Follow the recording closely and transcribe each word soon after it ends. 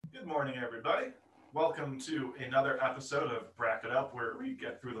Good morning, everybody. Welcome to another episode of Bracket Up, where we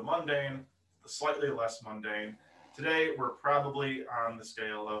get through the mundane, the slightly less mundane. Today, we're probably on the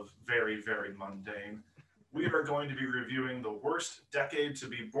scale of very, very mundane. We are going to be reviewing the worst decade to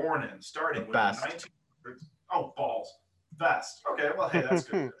be born in, The starting with the best. 1900s. Oh, balls. Best. Okay, well, hey, that's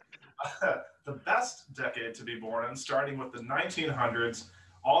good. The best decade to be born in, starting with the 1900s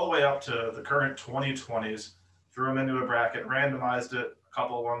all the way up to the current 2020s. Threw them into a bracket, randomized it. A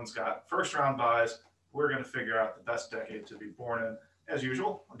couple of ones got first round buys. We're going to figure out the best decade to be born in. As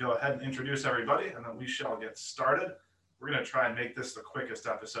usual, I'll go ahead and introduce everybody, and then we shall get started. We're going to try and make this the quickest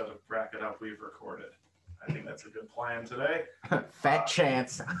episode of Bracket Up we've recorded. I think that's a good plan today. Fat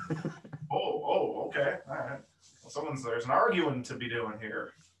chance. Okay. All right. Well, there's an arguing to be doing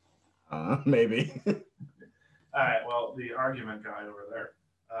here. Maybe. All right, well, the argument guy over there,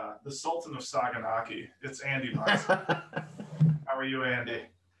 the Sultan of Saganaki, it's Andy Munson. How are you, Andy?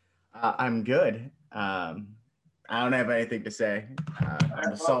 I'm good. I don't have anything to say.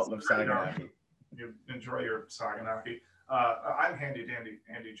 I'm the Sultan of Saganaki. You enjoy your Saganaki. I'm handy dandy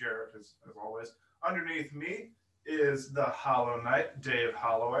Andy Jarrett, as always. Underneath me is the Hollow Knight, Dave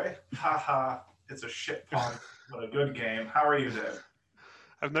Holloway. Haha, it's a shit pun, but a good game. How are you, Dave?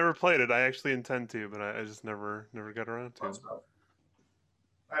 I've never played it. I actually intend to, but I just never got around to.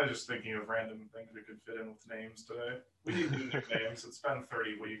 I was just thinking of random things we could fit in with names today. We need new names. It's been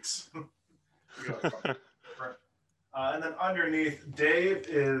 30 weeks. And then underneath Dave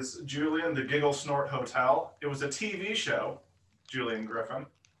is Julian, the Giggle Snort Hotel. It was a TV show, Julian Griffin.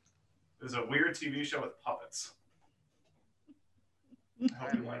 It was a weird TV show with puppets.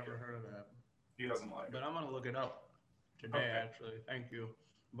 I've never heard of that. He doesn't like it. But I'm going to look it up today, actually. Thank you.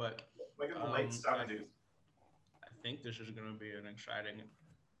 But like in the late 70s. I think this is going to be an exciting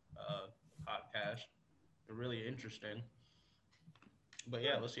podcast. Really interesting. But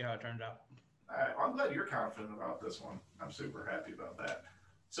yeah, let's see how it turns out. All right, well, I'm glad you're confident about this one. I'm super happy about that.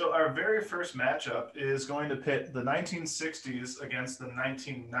 So our very first matchup is going to pit the 1960s against the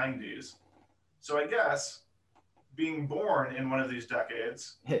 1990s. So I guess being born in one of these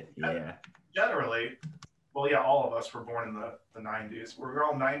decades, yeah, generally, well, yeah, all of us were born in the 90s. We're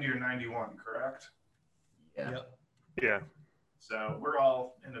all 90 or 91, correct? Yeah. Yep. Yeah. So we're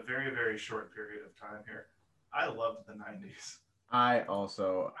all in a very, very short period of time here. I loved the 90s. I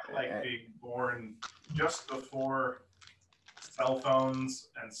also like being born just before cell phones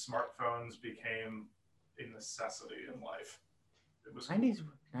and smartphones became a necessity in life. It was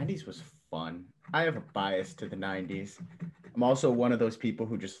 90s was fun. I have a bias to the 90s. I'm also one of those people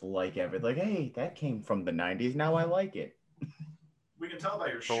who just like everything. Like, hey, that came from the 90s. Now I like it. We can tell by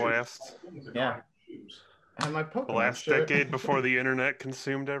your shoes. Yeah. And my Pokemon the last shirt. decade before the internet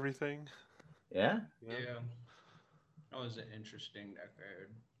consumed everything. Yeah. Yeah. That was an interesting decade.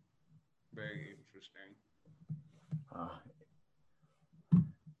 Very interesting.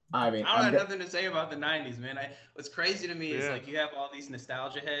 I mean, I don't have nothing to say about the 90s, man. What's crazy to me is like you have all these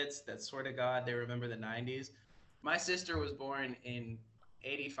nostalgia heads that swear to God they remember the 90s. My sister was born in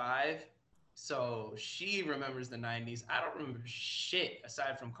 85, so she remembers the 90s. I don't remember shit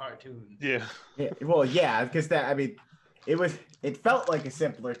aside from cartoons. Yeah. Well, yeah, because it felt like a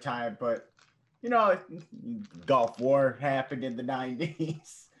simpler time, but you know, Gulf War happened in the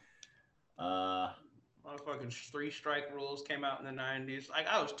 90s. Motherfucking 3 strike rules came out in the 90s. Like,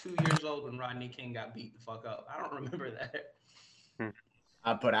 I was 2 years old when Rodney King got beat the fuck up. I don't remember that.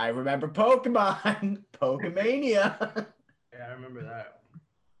 But I remember Pokemon. Pokemania. Yeah, I remember that.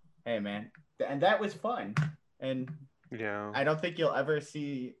 Hey, man. And that was fun. And yeah, I don't think you'll ever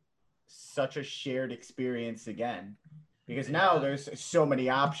see such a shared experience again. Because now there's so many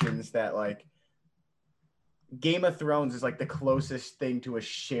options that, like, Game of Thrones is like the closest thing to a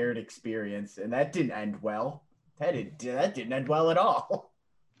shared experience, and that didn't end well. That didn't end well at all.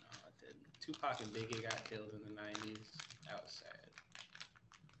 No, it didn't. Tupac and Biggie got killed in the 90s. That was sad.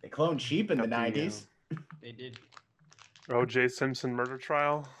 They cloned sheep in the 90s. They did. O.J. Simpson murder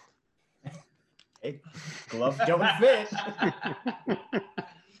trial. Hey, gloves don't fit.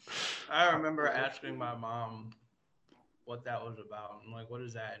 I remember asking my mom what that was about. I'm like, what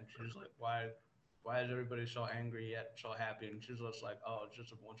is that? And she was like, why is everybody so angry yet so happy? And she's just like, oh, it's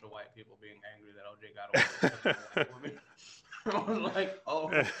just a bunch of white people being angry that OJ got away with white women. I was like, oh.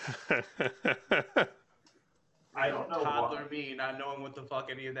 I don't know. Toddler me not knowing what the fuck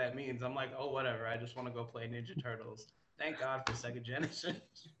any of that means. I'm like, oh, whatever. I just want to go play Ninja Turtles. Thank God for Sega Genesis.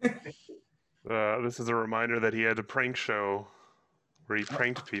 This is a reminder that he had a prank show where he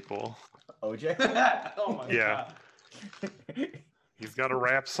pranked people. OJ? Oh my God. He's got a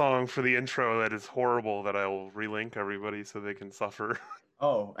rap song for the intro that is horrible that I will relink everybody so they can suffer.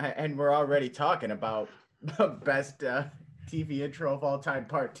 Oh, and we're already talking about the best TV intro of all time,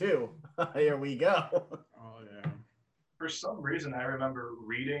 part 2. Here we go. Oh yeah. For some reason, I remember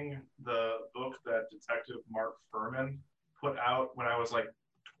reading the book that Detective Mark Furman put out when I was like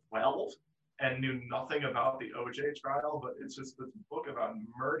 12 and knew nothing about the OJ trial, but it's just this book about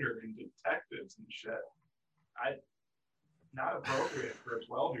murder and detectives and shit. Not appropriate for a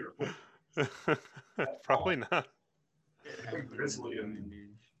 12-year-old. Probably not. It Very happened in grisly the and 90s.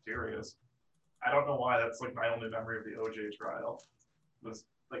 serious. I don't know why that's like my only memory of the OJ trial. It was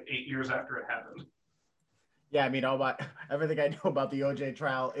like 8 years after it happened. Yeah, I mean, everything I know about the OJ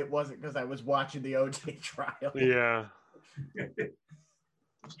trial, it wasn't because I was watching the OJ trial. Yeah.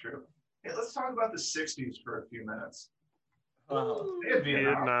 That's true. Hey, let's talk about the 60s for a few minutes. Oh. They had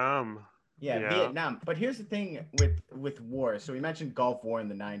Vietnam. Vietnam. Yeah, Yeah. Vietnam. But here's the thing with war. So we mentioned Gulf War in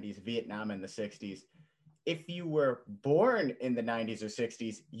the 90s, Vietnam in the 60s. If you were born in the 90s or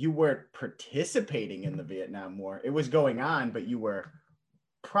 60s, you weren't participating in the Vietnam War. It was going on, but you were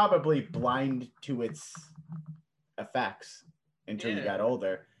probably blind to its effects until you Yeah. got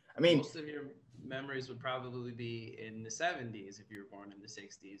older. I mean, Most of your memories would probably be in the 70s if you were born in the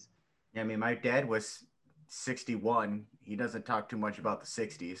 60s. I mean, my dad was 61. He doesn't talk too much about the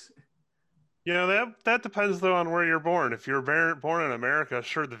 60s. You know, that depends though on where you're born. If you're born in America,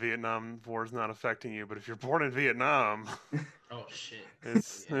 sure, the Vietnam War is not affecting you. But if you're born in Vietnam, Oh shit.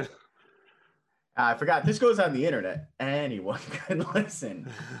 it's Yeah. I forgot this goes on the internet. Anyone can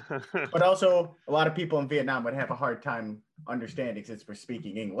listen. But also, a lot of people in Vietnam would have a hard time understanding since we're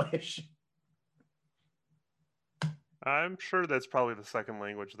speaking English. I'm sure that's probably the second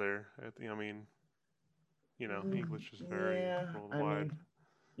language there. I mean, you know, English is very worldwide.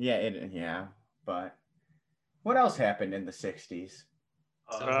 Yeah, but what else happened in the 60s?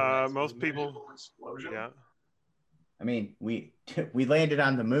 Most people, Explosion. yeah. I mean, we landed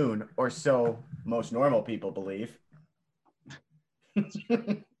on the moon, or so most normal people believe.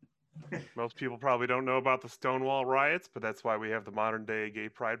 Most people probably don't know about the Stonewall riots, but that's why we have the modern day Gay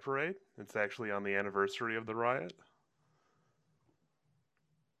Pride Parade. It's actually on the anniversary of the riot.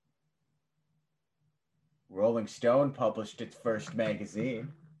 Rolling Stone published its first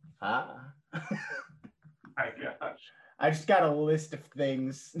magazine. Ah. My gosh. I just got a list of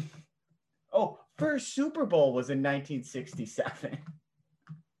things. Oh, first Super Bowl was in 1967.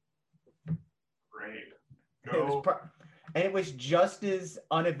 Great. And it was just as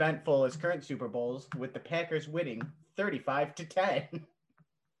uneventful as current Super Bowls, with the Packers winning 35-10.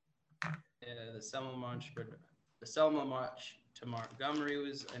 Yeah, the Selma March to Montgomery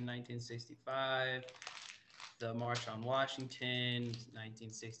was in 1965. The March on Washington,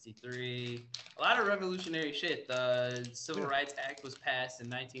 1963. A lot of revolutionary shit. The Civil Rights Act was passed in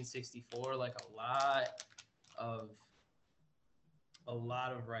 1964. Like a lot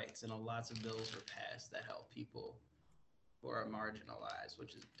of rights and lots of bills were passed that help people who are marginalized,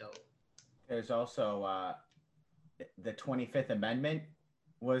 which is dope. There's also the 25th Amendment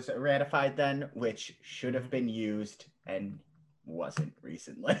was ratified then, which should have been used and wasn't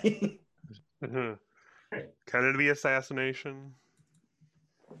recently. Kennedy assassination.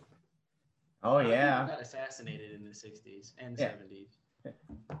 Oh, yeah. People got assassinated in the 60s and 70s.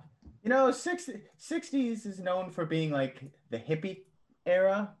 You know, 60s is known for being like the hippie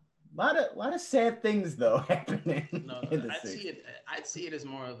era. A lot of sad things though happening. No, in the I'd see it as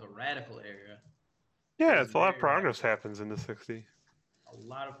more of a radical era. Yeah, it's a lot of progress happens in the 60s. A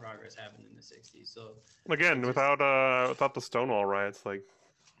lot of progress happened in the 60s. So again, without the Stonewall riots, like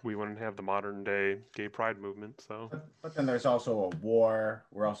we wouldn't have the modern day gay pride movement. So, but then there's also a war.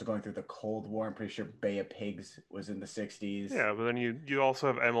 We're also going through the Cold War. I'm pretty sure Bay of Pigs was in the 60s. Yeah, but then you also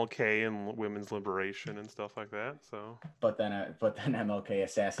have MLK and women's liberation and stuff like that. So, but then MLK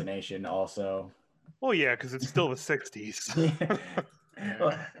assassination also. Well, yeah, because it's still the 60s.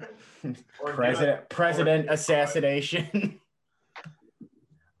 President assassination.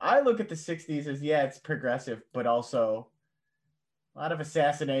 I look at the 60s as, yeah, it's progressive, but also a lot of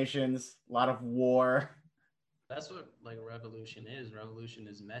assassinations, a lot of war. That's what like a revolution is. Revolution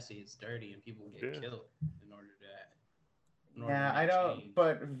is messy, it's dirty, and people get killed in order to I don't. Change.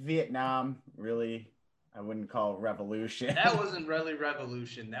 But Vietnam, really, I wouldn't call revolution. That wasn't really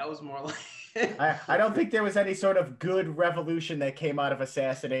revolution. That was more like. I don't think there was any sort of good revolution that came out of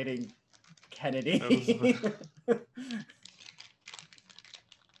assassinating Kennedy.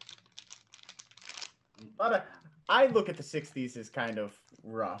 I look at the 60s as kind of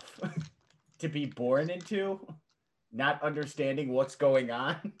rough to be born into, not understanding what's going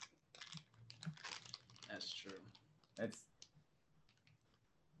on. That's true.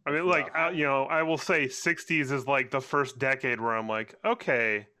 I mean, like, I will say 60s is like the first decade where I'm like,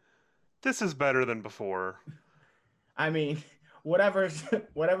 okay, this is better than before. I mean, whatever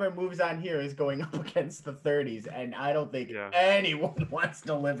moves on here is going up against the 30s, and I don't think anyone wants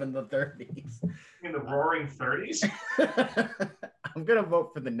to live in the 30s. In the roaring 30s? I'm going to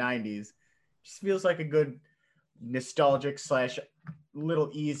vote for the 90s. Just feels like a good nostalgic / little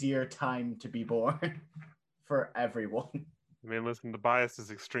easier time to be born for everyone. I mean, listen, the bias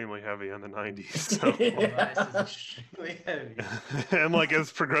is extremely heavy on the 90s. So. The bias is extremely heavy. And like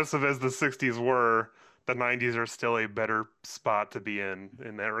as progressive as the 60s were, the 90s are still a better spot to be in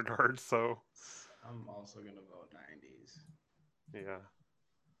that regard. So I'm also going to vote 90s. Yeah.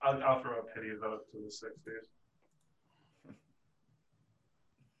 I'll throw a pity vote to the 60s.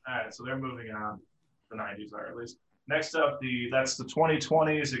 All right, so they're moving on. The 90s are at least. Next up, that's the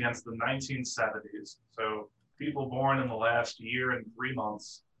 2020s against the 1970s. So people born in the last year and 3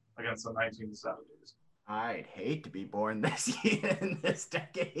 months against the 1970s. I'd hate to be born this year in this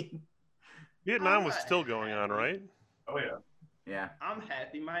decade. Vietnam was still going on, right? Oh, yeah. Yeah. I'm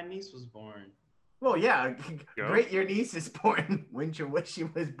happy my niece was born. Well, yeah. Great your niece is born. Wouldn't you wish she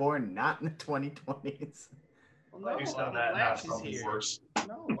was born not in the 2020s? Well, no, You said I'm that, glad not she's something here. worse.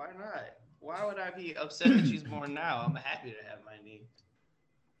 No, why not? Why would I be upset that she's born now? I'm happy to have my niece.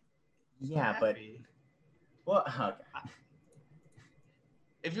 Yeah, but well, okay.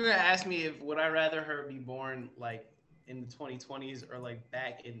 If you're gonna ask me if would I rather her be born like in the 2020s or like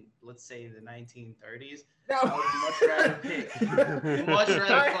back in, let's say, the 1930s, no. I would much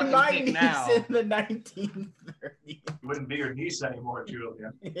rather fucking pick now. In the 1930s. Wouldn't be your niece anymore,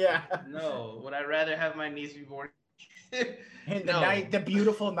 Julian. Yeah. No, would I rather have my niece be born in the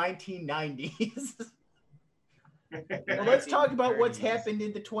beautiful 1990s? Well, let's talk about what's happened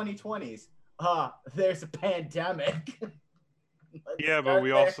in the 2020s. There's a pandemic. Yeah, but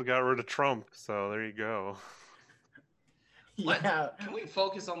we also got rid of Trump, so there you go. Yeah. Can we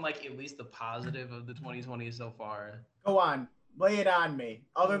focus on like at least the positive of the 2020s so far? Go on, lay it on me.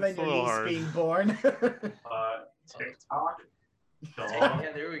 Other than your niece being born. TikTok.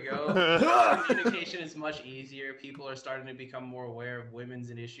 Yeah, there we go. Communication is much easier. People are starting to become more aware of women's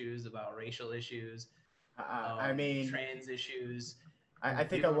issues, about racial issues. I mean, trans issues. I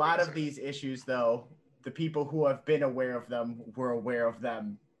think a lot of these issues, though, the people who have been aware of them were aware of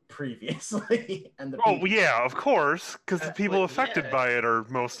them previously. And yeah, of course, because the people affected by it are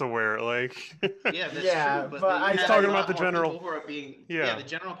most aware. Like, yeah, that's true. But I'm talking about the general. Who are being, the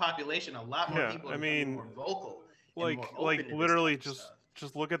general population. A lot more people. I mean, more vocal. Like literally, just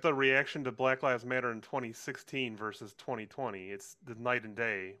look at the reaction to Black Lives Matter in 2016 versus 2020. It's the night and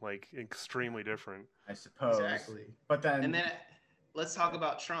day, like extremely different. I suppose. Exactly. But then let's talk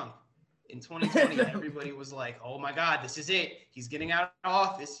about Trump. In 2020, everybody was like, "Oh my God, this is it. He's getting out of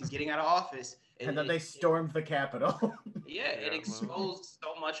office. He's getting out of office." And then they stormed the Capitol. It exposed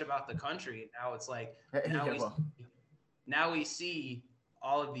so much about the country. Now it's like now we see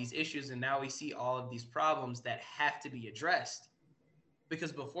all of these issues, and now we see all of these problems that have to be addressed.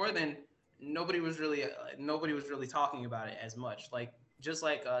 Because before then, nobody was really talking about it as much. Like just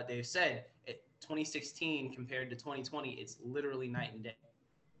like Dave said, 2016 compared to 2020, it's literally night and day.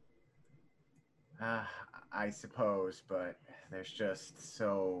 I suppose, but there's just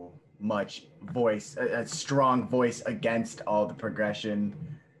so much voice, a strong voice against all the progression.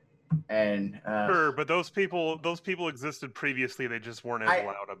 And sure, but those people existed previously. They just weren't as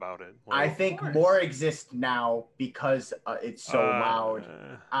loud about it. I think more exist now because it's so loud.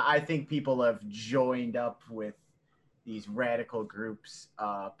 I think people have joined up with these radical groups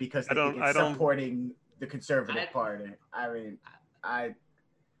because they think it's supporting the conservative party. I mean,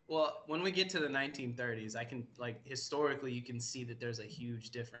 Well, when we get to the 1930s, I can historically you can see that there's a huge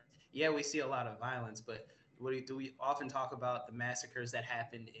difference. Yeah, we see a lot of violence, but do we often talk about the massacres that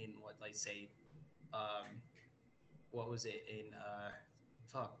happened in what was it in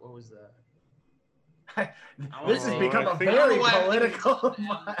what was the this has become a very political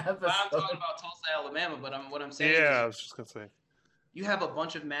episode. I'm talking about Tulsa, Alabama, but what I'm saying I was just gonna say you have a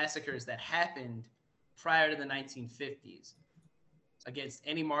bunch of massacres that happened prior to the 1950s against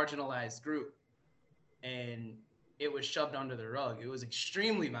any marginalized group, and it was shoved under the rug. It was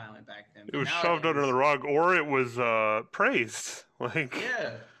extremely violent back then. It was shoved under the rug, or it was praised.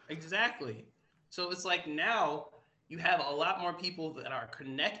 Yeah, exactly. So it's like now you have a lot more people that are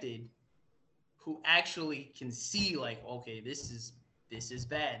connected who actually can see okay, this is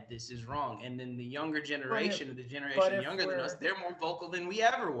bad, this is wrong. And then the younger generation, the generation younger than us, they're more vocal than we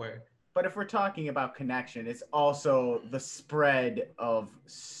ever were. But if we're talking about connection, it's also the spread of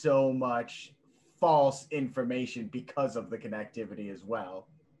so much false information because of the connectivity as well.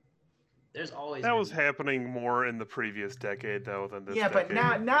 There's always That been was happening more in the previous decade, though, than this Yeah, but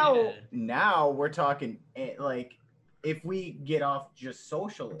decade. now we're talking like if we get off just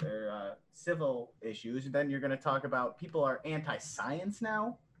social or civil issues, then you're going to talk about people are anti-science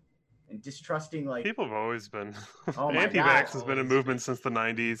now and distrusting like People have always been. Oh my Anti-vax God. has been a movement since the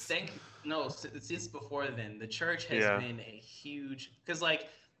 90s. Since before then, the church has Yeah. been a huge because like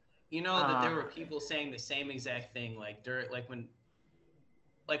that there were people saying the same exact thing like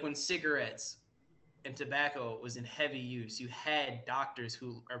when cigarettes and tobacco was in heavy use, you had doctors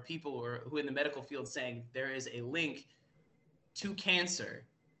who in the medical field saying there is a link to cancer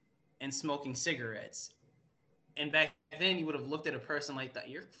and smoking cigarettes. And back then, you would have looked at a person like that.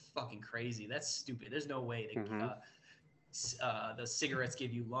 You're fucking crazy. That's stupid. There's no way that the cigarettes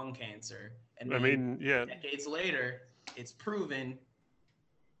give you lung cancer. And then decades later, it's proven.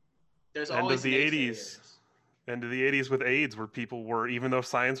 There's always End of the 80s with AIDS, where people were, even though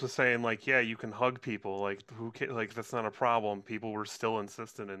science was saying like, yeah, you can hug people, like that's not a problem. People were still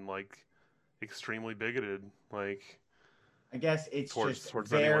insistent and like extremely bigoted, like. I guess it's towards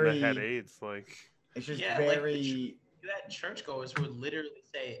very, anyone that had AIDS, like. It's just you had churchgoers who would literally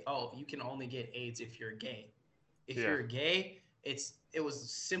say, "Oh, you can only get AIDS if you're gay. If you're gay, it was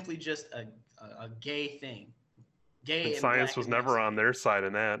simply just a gay thing. Gay and science was never on their side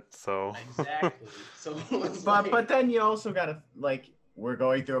in that, so exactly. So, but then you also gotta like we're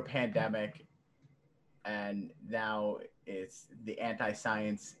going through a pandemic, and now it's the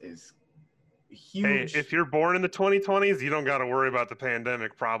anti-science is huge. Hey, if you're born in the 2020s, you don't got to worry about the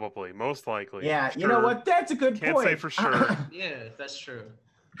pandemic, probably, most likely. Yeah, sure. You know what? That's a good Can't point. say for sure. Yeah, that's true.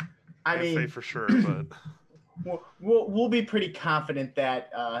 Can't say for sure, but we'll be pretty confident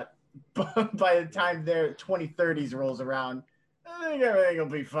that by the time their 2030s rolls around, I think everything will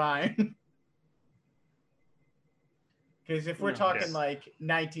be fine. Because if we're talking like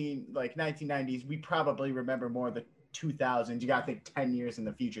 1990s, we probably remember more of the 2000s. You got to think 10 years in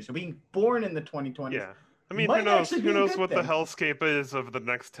the future. So being born in the 2020s. Yeah. I mean, who knows what the hellscape is of the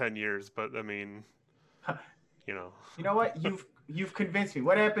next 10 years, but I mean, you know. You know what? You've convinced me.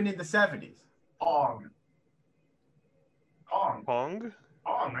 What happened in the 70s? Pong. Cool.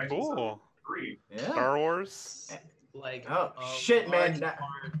 1973. Yeah. Star Wars. Like shit, man.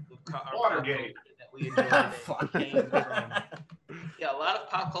 Watergate. That we enjoy today came from, a lot of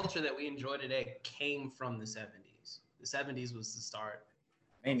pop culture that we enjoy today came from the 70s. The 70s was the start.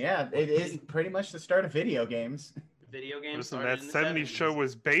 And yeah, it is pretty much the start of video games. Video games started in the 70s. Show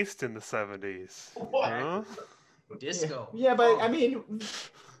was based in the 70s. What? Huh? Disco. Yeah, but I mean,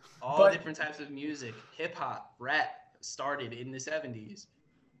 different types of music, hip hop, rap started in the 70s.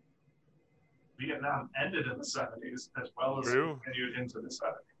 Vietnam ended in the 70s as well as continued into the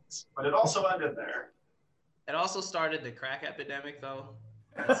 70s, but it also ended there. It also started the crack epidemic, though.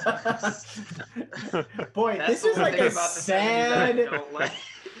 Boy, this is like a sad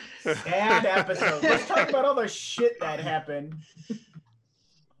episode. Let's talk about all the shit that happened.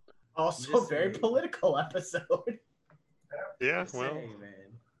 Also, very political episode. Yeah, well.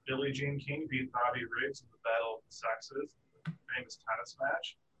 Billie Jean King beat Bobby Riggs in the Battle of the Sexes, the famous tennis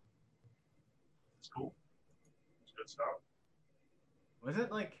match. It's cool. It's good stuff. Was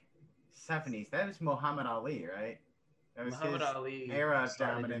it like 70s? That was Muhammad Ali, right? That was Muhammad Ali era of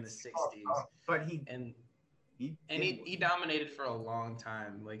dominance in the 60s. But he dominated for a long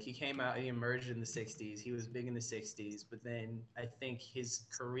time. Like he emerged in the 60s. He was big in the 60s, but then I think his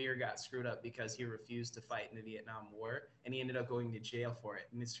career got screwed up because he refused to fight in the Vietnam War, and he ended up going to jail for it.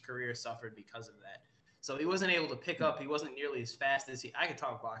 And his career suffered because of that. So he wasn't able to pick up. He wasn't nearly as fast as I could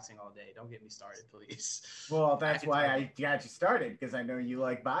talk boxing all day. Don't get me started, please. Well, that's why I got you started, because I know you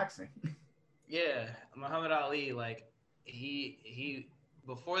like boxing. Yeah, Muhammad Ali, like he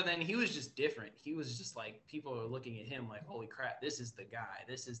before then he was just different. He was just like people are looking at him like, holy crap, this is the guy.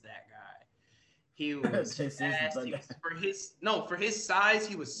 This is that guy. He was fast. For his size,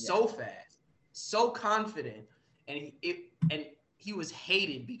 he was so fast, so confident, and he was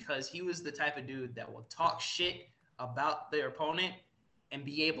hated because he was the type of dude that will talk shit about their opponent and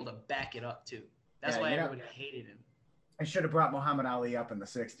be able to back it up too. That's why everybody hated him. I should have brought Muhammad Ali up in the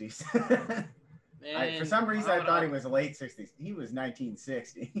 60s. For some reason, I thought he was late 60s. He was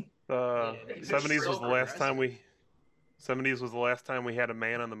 1960. 70s was the last time 70s was the last time we had a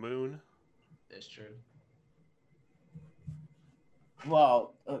man on the moon. That's true.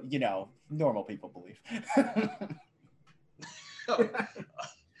 Well, normal people believe.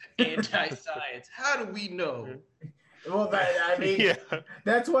 Anti-science. How do we know? Well,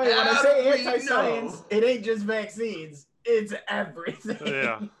 that's why when I say anti-science, it ain't just vaccines. It's everything.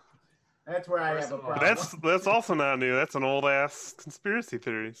 Yeah. That's where I First have a of all- But problem. that's also not new. That's an old ass conspiracy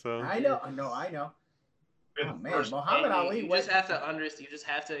theory. So I know. Oh man, First, Muhammad Amy, Ali you went. just have to understand. You just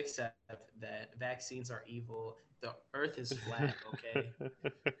have to accept that vaccines are evil. The Earth is flat. Okay.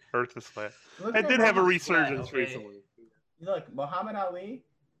 Earth is flat. Look I at did have a Muhammad- resurgence okay. recently. Look, Muhammad Ali.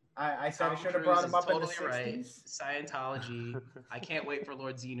 I said I Tom should have Cruise brought him is up totally in the right. 60s. Scientology. I can't wait for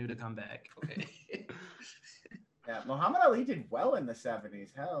Lord Xenu to come back. Okay. Yeah, Muhammad Ali did well in the 70s.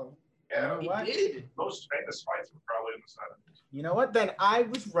 Hell, Yeah, you know He what? did. most famous fights were probably in the 70s. You know what? Then I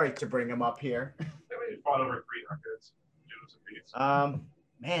was right to bring him up here. They fought over 300 dudes and beats.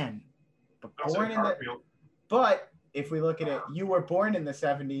 Man, but Also born in the. Garfield. But if we look at it, you were born in the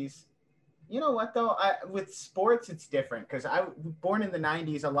 70s. You know what though? With sports, it's different because I was born in the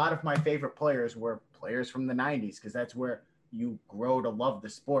 90s. A lot of my favorite players were players from the 90s because that's where you grow to love the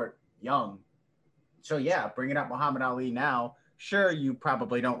sport young. So yeah, bringing up Muhammad Ali now. Sure, you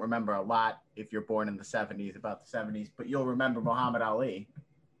probably don't remember a lot if you're born in the 70s about the 70s, but you'll remember Muhammad Ali.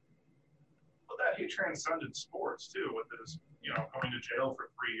 Well, that he transcended sports too, with his, going to jail for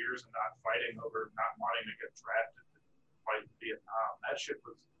 3 years and not fighting over not wanting to get drafted to fight in Vietnam. That shit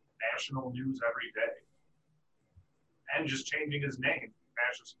was national news every day. And just changing his name,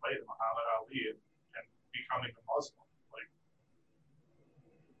 Cassius Clay to Muhammad Ali, and becoming a Muslim. Like,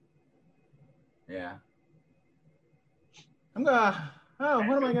 Yeah.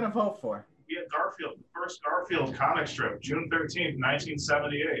 What am I gonna vote for? we had Garfield, the first Garfield comic strip, June 13th,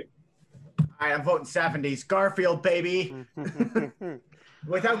 1978. All right, I'm voting 70s. Garfield, baby.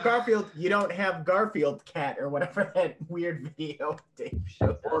 Without Garfield, you don't have Garfield Cat or whatever that weird video Dave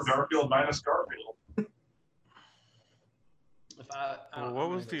showed Or us. Garfield minus Garfield. What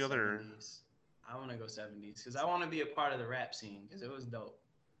was the other? 70s. I want to go 70s because I want to be a part of the rap scene because it was dope.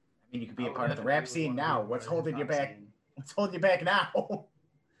 I mean, you could be I a would part of the definitely rap scene wanna be a now. part What's of the holding you hip-hop back? scene. What's holding you back now?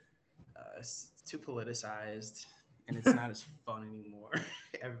 It's too politicized and it's not as fun anymore.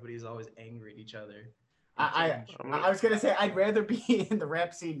 Everybody's always angry at each other. I was gonna say I'd rather be in the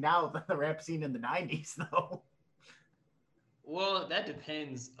rap scene now than the rap scene in the 90s, though. Well, that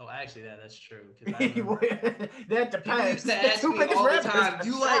depends. Oh, actually, that's true. 'Cause I remember That people depends. used to The ask two me biggest all the rappers time, got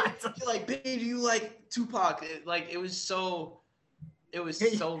 "You shot. like, babe, do you like Tupac?" It was so Yeah,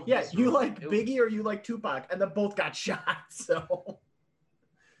 visceral. you like It- Biggie or you like Tupac, and they both got shot. So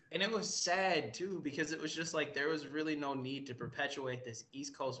And it was sad too because it was just like there was really no need to perpetuate this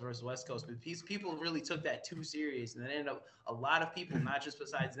East Coast versus West Coast. But people really took that too serious, and then ended up a lot of people, not just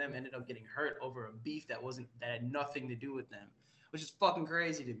besides them, ended up getting hurt over a beef that had nothing to do with them, which is fucking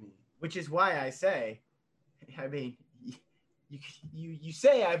crazy to me. which is why I say, I mean, you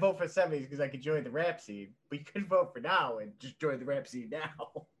say I vote for 70s because I could join the rap scene, but you could vote for now and just join the rap scene now.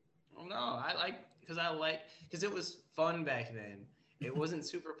 Well, no, because it was fun back then. It wasn't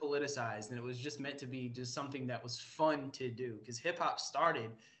super politicized, and it was just meant to be just something that was fun to do. Because hip hop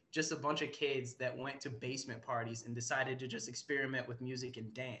started just a bunch of kids that went to basement parties and decided to just experiment with music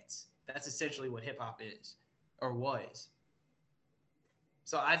and dance. That's essentially what hip hop is, or was.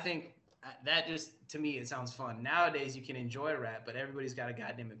 So I think that just, to me, it sounds fun. Nowadays, you can enjoy rap, but everybody's got a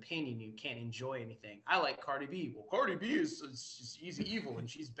goddamn opinion. You can't enjoy anything. I like Cardi B. Well, Cardi B she's evil and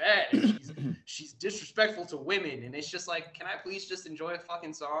she's bad and she's disrespectful to women. And it's just like, can I please just enjoy a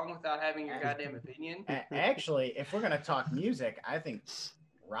fucking song without having your goddamn opinion? Actually, if we're gonna talk music, I think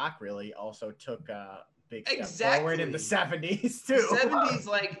rock really also took a big step forward in the 70s too. The 70s,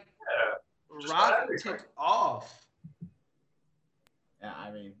 like, just rock everything. took off. Yeah,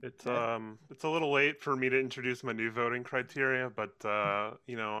 I mean, It's a little late for me to introduce my new voting criteria, but I'm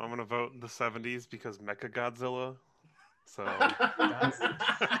gonna vote the 70s because Mecha Godzilla. So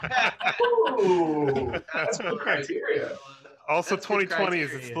Ooh, that's good criteria. also That's good 2020s.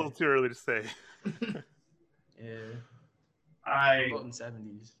 It's criteria. still too early to say. Yeah, I I'm voting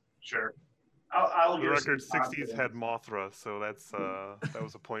 70s. sure. I'll For the give record, some 60s had confidence. Mothra, so that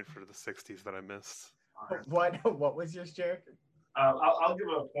was a point for the 60s that I missed. what was yours, Jared? I'll give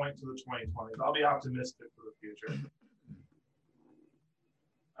a point to the 2020s. I'll be optimistic for the future.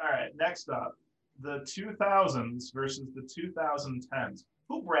 All right, next up, the 2000s versus the 2010s.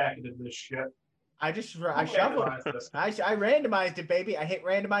 Who bracketed this shit? I Who shuffled. randomized this? I randomized it, baby. I hit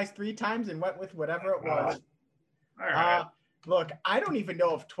randomize 3 times and went with whatever it was. All right. Look, I don't even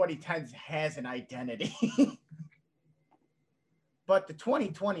know if 2010s has an identity. But the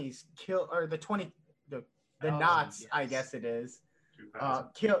 2020s the knots, yes. I guess it is, 2000.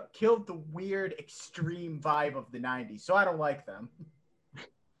 killed the weird extreme vibe of the 90s. So I don't like them.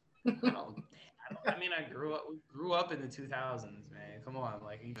 I mean, we grew up in the 2000s, man. Come on,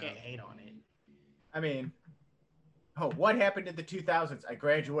 like, you can't hate on it. I mean, Oh, what happened in the 2000s? I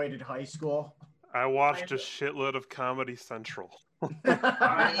graduated high school. I watched a shitload of Comedy Central. Me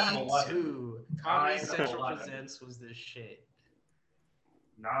 9/11. too. Comedy 9/11. Central Presents was the shit.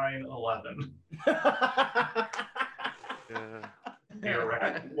 9/11. Yeah. The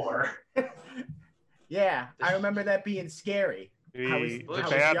Iraq War. Yeah, I remember that being scary. The, I was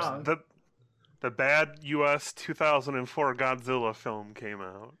bad, young. the bad US 2004 Godzilla film came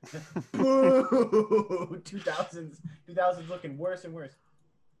out. Boo! 2000s looking worse and worse.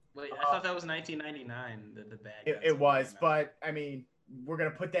 Wait, I thought that was 1999. The bad. It Godzilla was, came out. but I mean, we're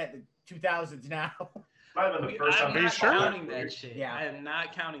gonna put that in the 2000s now. Might have been the first time. I'm Are you not sure? counting that shit. Yeah. I am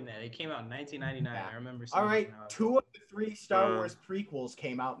not counting that. It came out in 1999. Yeah. I remember seeing All right, it when I was 2 of the 3 Star Uh, Wars prequels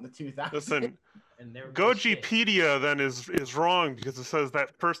came out in the 2000s. Listen, and they were good shit. Gojipedia then is wrong because it says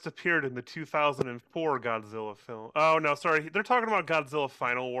that first appeared in the 2004 Godzilla film. Oh no, sorry, they're talking about Godzilla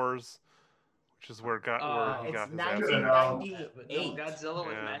Final Wars, which is where Oh, he it's got his ass. 1998. But no, Godzilla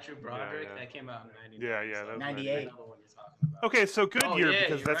with Yeah, Matthew Broderick, yeah. that came out in 99. Yeah, yeah, so that's 98. I know the one you're talking about. Okay, so good Oh, year yeah,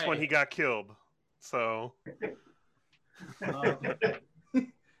 because you're that's when right. he got killed. So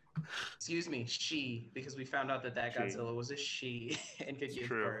Excuse me, she, because we found out that She. Godzilla was a she and could It's give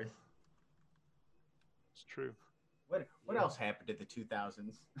true. birth. it's true. What else happened in the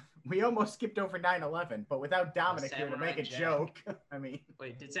 2000s? We almost skipped over 9/11, but without Dominic here to make a Samurai joke. I mean,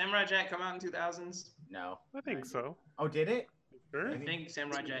 Wait, did Samurai Jack come out in 2000s? no. I think so. Oh, did it? Sure. I think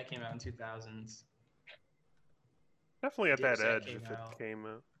Samurai Jack came out in 2000s. Definitely at that Dipset edge came if out. it came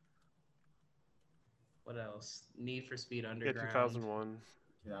out. What else? Need for Speed Yeah, Underground. 2001.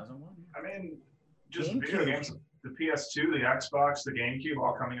 2001. I mean, just GameCube. video games. The PS2, the Xbox, the GameCube,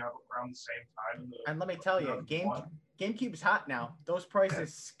 all coming out around the same time. And let me tell you, 2001. GameCube's hot now. Those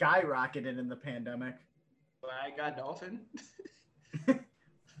prices skyrocketed in the pandemic. But I got Dolphin.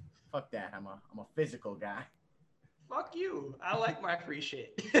 Fuck that. I'm a physical guy. Fuck you. I like my free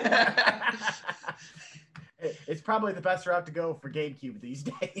shit. It's probably the best route to go for GameCube these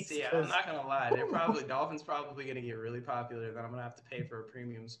days. See, I'm not gonna lie. Dolphin's probably gonna get really popular. Then I'm gonna have to pay for a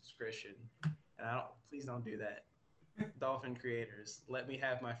premium subscription, and please don't do that. Dolphin creators, let me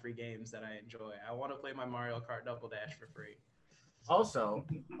have my free games that I enjoy. I want to play my Mario Kart Double Dash for free.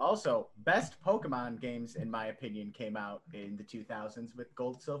 Also, best Pokemon games, in my opinion, came out in the 2000s with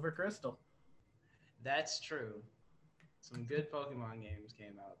Gold, Silver, Crystal. That's true. Some good Pokemon games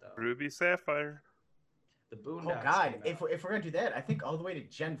came out though. Ruby Sapphire. The Oh Boondocks. God, came if out. we're gonna do that, I think all the way to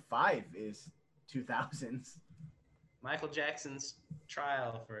Gen 5 is 2000s. Michael Jackson's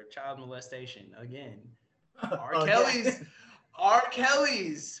trial for child molestation again. R. Oh,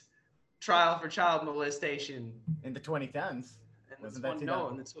 Kelly's trial for child molestation. in the 2010s. And Wasn't that 2000?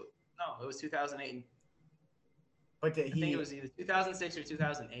 No, it was 2008. But I think it was either 2006 or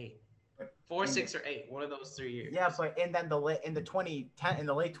 2008. 4, 6, or 8. One of those 3 years. yeah, but and then in the late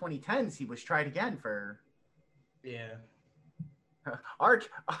 2010s, he was tried again for Yeah.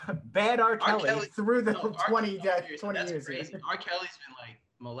 bad R. Kelly Kelly- through the No, 20 seriously, 20 that's years. crazy. R. Kelly's been like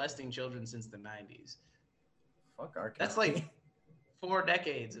molesting children since the 90s. Fuck R. Kelly. That's like 4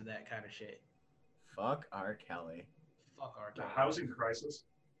 decades of that kind of shit. Fuck R. Kelly. Fuck R. The Kelly. housing crisis.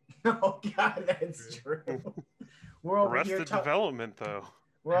 Oh God, that's true. We're over here. Arrested Development, though.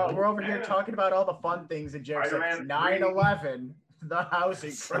 We're over here talking about all the fun things, and Jared's like Spider-Man 9/11, the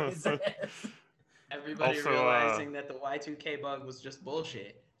housing crisis. Everybody Also, realizing that the Y2K bug was just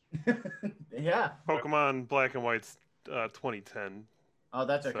bullshit. Yeah. Pokemon Black and White's 2010. Oh,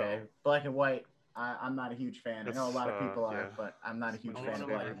 that's okay. So- Black and White. I'm not a huge fan. I know a lot of It's, people are, yeah. but I'm not a huge Oh, fan no, of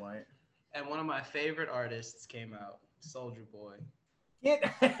Black no. and White. And one of my favorite artists came out, Soldier Boy.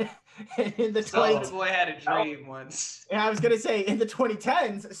 In the Soldier 20, Boy had a dream once. I was gonna say in the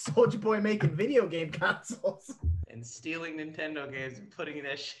 2010s, Soldier Boy making video game consoles. And stealing Nintendo games and putting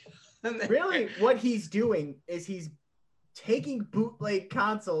that shit on there. Really, what he's doing is he's taking bootleg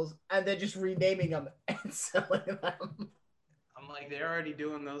consoles and then just renaming them and selling them. I'm like, they're already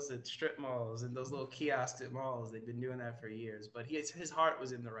doing those at strip malls and those little kiosks at malls. They've been doing that for years. But his heart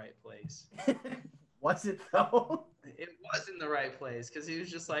was in the right place. Was it though? It was in the right place because he was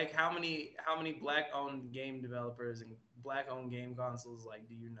just like, how many black-owned game developers and black-owned game consoles like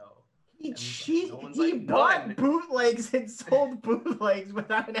do you know? He No one's he like, bought none. bootlegs and sold bootlegs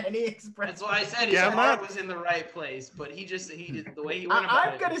without any express. That's why I said his Yeah, heart not- was in the right place, but he did the way he went about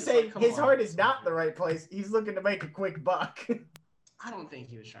it. I'm gonna it's say like, come his on. heart is not in the right place. He's looking to make a quick buck. I don't think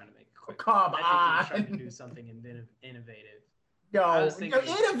he was trying to make it quick. Come I think he was on. trying to do something innovative. I No, was thinking-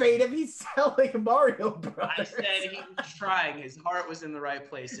 innovative. He's selling Mario Brothers. I said he was trying. His heart was in the right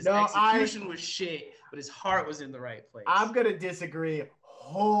place. His No, execution was shit, but his heart was in the right place. I'm gonna disagree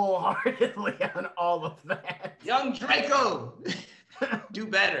wholeheartedly on all of that. Young Draco, do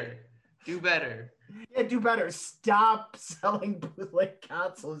better. Do better. Yeah, do better. Stop selling bootleg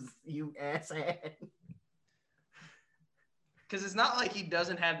consoles, you asshat. Because it's not like he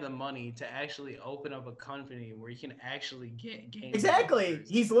doesn't have the money to actually open up a company where he can actually get games. Exactly.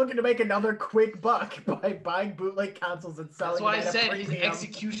 He's looking to make another quick buck by buying bootleg consoles and selling. That's why I them at a said his premium.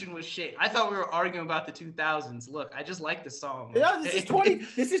 execution was shit. I thought we were arguing about the 2000s. Look, I just like the song. No, this is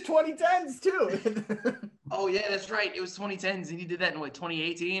 2010s too. Oh yeah, that's right. It was 2010s, and he did that in like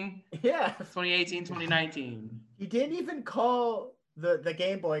 2018, Yeah. 2018, 2019. He didn't even call the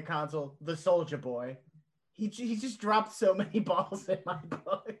Game Boy console the Soldier Boy. He just dropped so many balls in my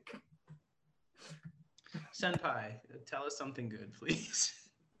book. Senpai, tell us something good, please.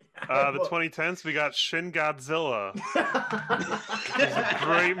 The 2010s, we got Shin Godzilla. It's a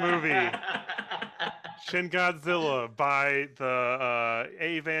great movie. Shin Godzilla by the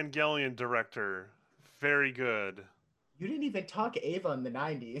Evangelion director. Very good. You didn't even talk Ava in the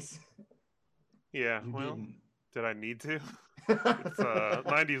 90s. Yeah, You well, didn't. did I need to? It's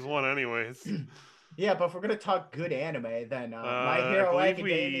 90s one anyways. Yeah, but if we're gonna talk good anime, then My I Hero believe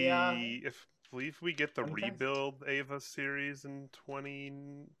Academia. believe we get the 2010s? rebuild Ava series in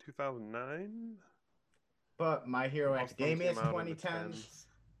 2009. But My Hero Most of them Academia is came out in the 2010s.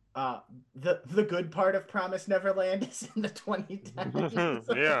 10s. The good part of Promise Neverland is in the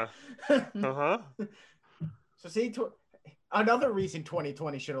 2010s. Yeah. Uh-huh. So see, another reason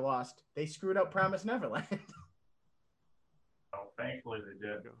 2020 should have lost. They screwed up Promise Neverland. Oh, thankfully they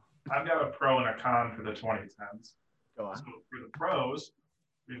did. I've got a pro and a con for the 2010s. Go on. So for the pros,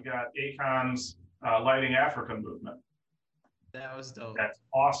 we've got Akon's Lighting Africa movement. That was dope. That's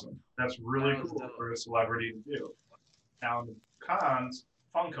awesome. That's really That was cool dope. for a celebrity to do. Now, the cons,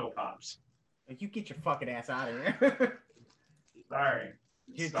 Funko Pops. You get your fucking ass out of here. Sorry.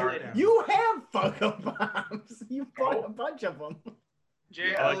 You have Funko Pops. You bought a bunch of them.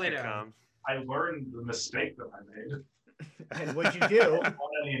 Jerry, I go like lay the down. cons. I learned the mistake that I made. And what'd you do? Not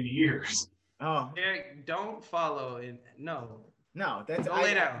any in years. Oh, Jerry, don't follow. No, no, that's go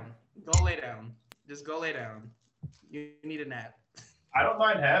lay down. Go lay down. Just go lay down. You need a nap. I don't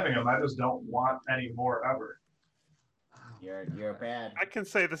mind having them. I just don't want any more ever. You're bad. I can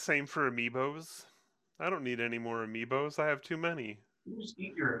say the same for amiibos. I don't need any more amiibos. I have too many. You just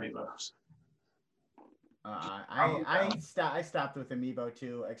eat your amiibos. I stopped with Amiibo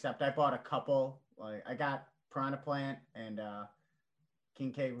too, except I bought a couple. Like I got Piranha Plant and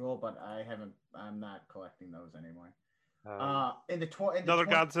King K. Rool, but I'm not collecting those anymore. Another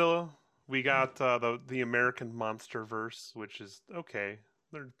Godzilla. We got the American Monster Verse, which is okay.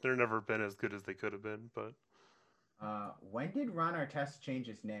 They're never been as good as they could have been, but. When did Ron Artest change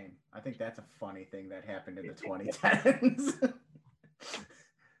his name? I think that's a funny thing that happened in the 2010s.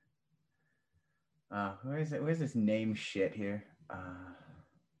 Where's his name shit here?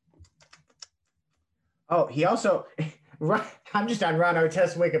 He also. I'm just on Ron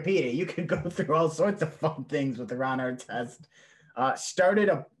Artest Wikipedia. You can go through all sorts of fun things with Ron Artest. Started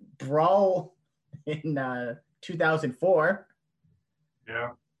a brawl in 2004. Yeah.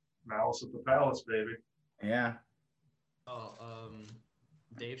 Malice at the Palace, baby. Yeah.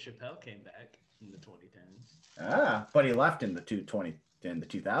 Dave Chappelle came back in the 2010s. But he left in the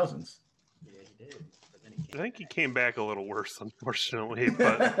 2000s. Yeah, he did. But then I think he came back a little worse, unfortunately.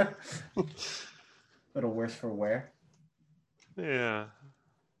 But A little worse for wear. yeah.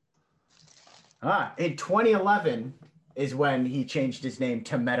 In 2011 is when he changed his name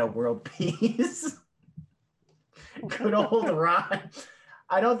to Meta World Peace. Good old Ron.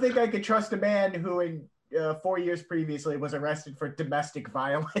 I don't think I could trust a man who in 4 years previously was arrested for domestic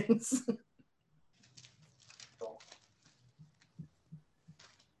violence.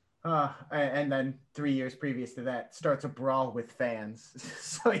 And then 3 years previous to that starts a brawl with fans.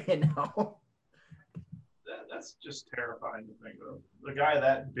 So, That's just terrifying to think of. The guy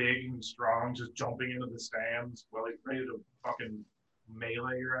that big and strong just jumping into the stands while he's ready to fucking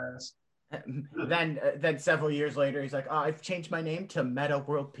melee your ass. Then several years later, he's like, "Oh, I've changed my name to Meta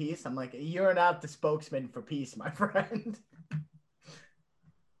World Peace." I'm like, "You're not the spokesman for peace, my friend."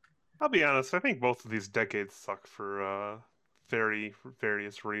 I'll be honest. I think both of these decades suck for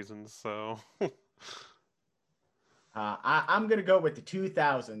various reasons. So I'm gonna go with the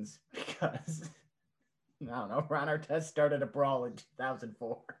 2000s because I don't know. Ron Artest started a brawl in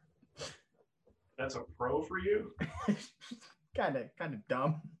 2004. That's a pro for you? kind of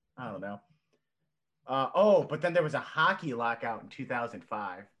dumb. I don't know. But then there was a hockey lockout in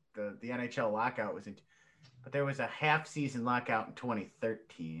 2005. The NHL lockout was in. But there was a half-season lockout in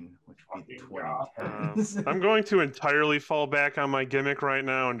 2013, which would be the Fucking God. 2010s. I'm going to entirely fall back on my gimmick right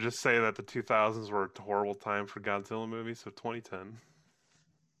now and just say that the 2000s were a horrible time for Godzilla movies, so 2010.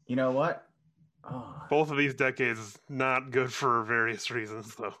 You know what? Oh, Both of these decades is not good for various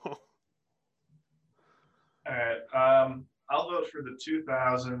reasons, though. All right. I'll vote for the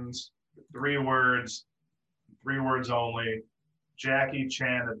 2000s. 3 words. 3 words only. Jackie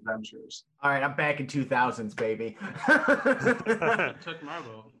Chan Adventures. all right, I'm back in 2000s, baby. Took my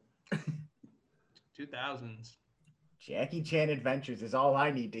vote. 2000s. Jackie Chan Adventures is all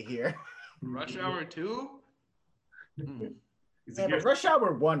I need to hear. Rush Hour 2? Mm. Yeah, but Rush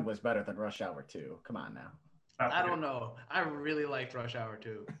Hour 1 was better than Rush Hour 2. Come on now. I don't know. I really liked Rush Hour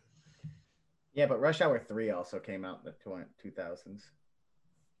 2. Yeah, but Rush Hour 3 also came out in the 2000s.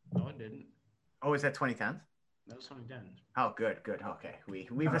 No, it didn't. Oh, is that 2010s? That was 2010. Oh, good. Okay,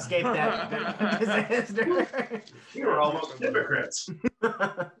 we've escaped that disaster. We were almost hypocrites.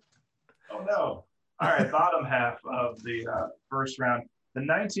 Oh no. All right, bottom half of the first round. The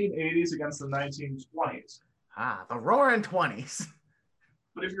 1980s against the 1920s. The Roaring 20s.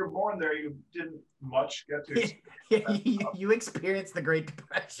 But if you're born there, you didn't much get to. You experienced the Great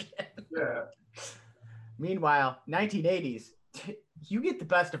Depression. Yeah. Meanwhile, 1980s, you get the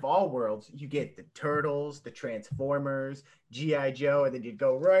best of all worlds. You get the Turtles, the Transformers, G.I. Joe, and then you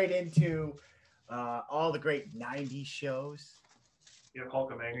go right into all the great 90s shows. You have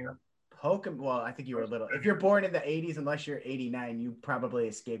Hulkamania. Pokemon. Well, I think you were a little. If you're born in the 80s, unless you're 89, you probably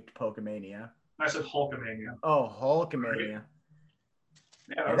escaped Pokemania. I said Hulkamania. Oh, Hulkamania.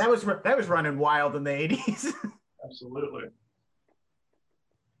 Yeah, That was running wild in the 80s. absolutely.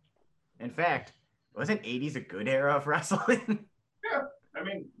 In fact, wasn't 80s a good era of wrestling? Yeah, I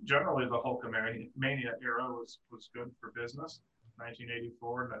mean, generally the Hulkamania era was good for business.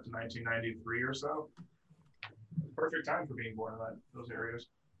 1984 to 1993 or so. Perfect time for being born in those areas.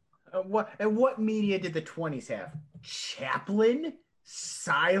 What media did the 20s have? Chaplin?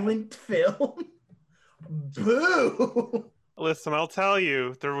 Silent film? Boo! Listen, I'll tell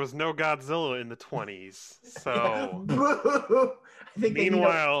you, there was no Godzilla in the 20s. So, Boo!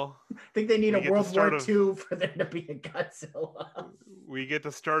 meanwhile, I think they need we a get the World start War of- II for there to be a Godzilla. we get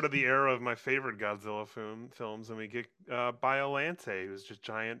the start of the era of my favorite Godzilla films, and we get Biollante, who's just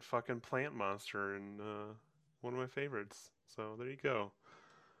giant fucking plant monster, and one of my favorites. So there you go.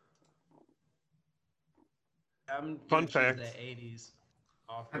 I'm Fun gonna choose fact. the 80s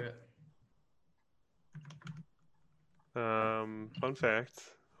off it. Fun fact.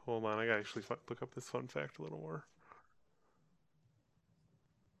 Hold on, I gotta actually look up this fun fact a little more.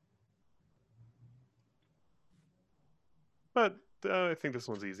 But I think this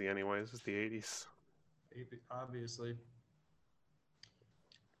one's easy anyways. It's the 80s. Obviously.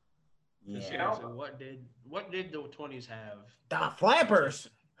 Yeah. Seriously, what did the 20s have? The Flappers!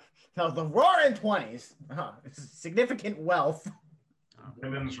 No, the Roaring 20s. Significant wealth.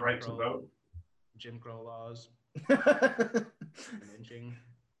 Women's right to vote. Jim Crow laws, lynching,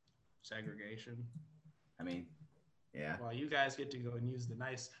 segregation. I mean, yeah. While you guys get to go and use the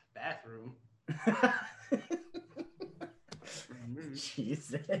nice bathroom.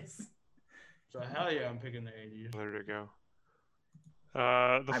 Jesus. So hell yeah, I'm picking the 80s. There you go.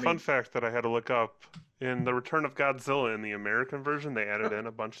 The fun fact that I had to look up, in The Return of Godzilla in the American version, they added in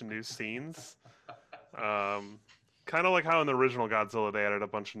a bunch of new scenes. Kind of like how in the original Godzilla they added a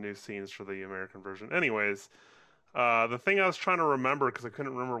bunch of new scenes for the American version. Anyways, the thing I was trying to remember, because I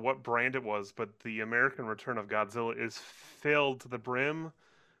couldn't remember what brand it was, but the American Return of Godzilla is filled to the brim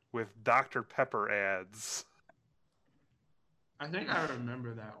with Dr. Pepper ads. I think I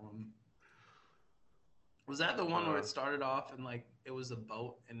remember that one. Was that the one where it started off and like it was a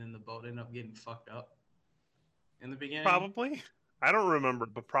boat and then the boat ended up getting fucked up in the beginning? Probably. I don't remember,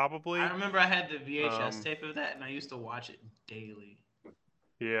 but probably. I remember I had the VHS tape of that and I used to watch it daily.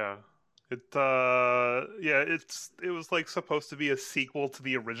 Yeah. It was like supposed to be a sequel to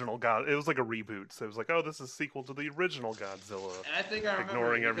the original It was like a reboot. So it was like, oh, this is a sequel to the original Godzilla. And I think I remember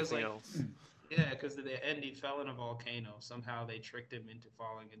ignoring it because, everything like, else. Yeah, because the end he fell in a volcano. Somehow they tricked him into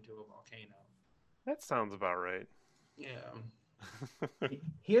falling into a volcano. That sounds about right. Yeah.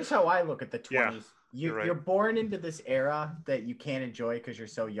 Here's how I look at the 20s. Yeah, you're right. You're born into this era that you can't enjoy because you're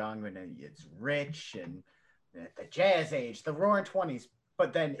so young and it's rich and the jazz age, the roaring 20s.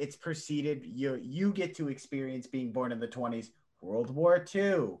 But then it's preceded, you get to experience being born in the 20s, World War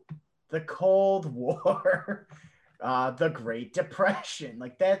II, the Cold War, the Great Depression.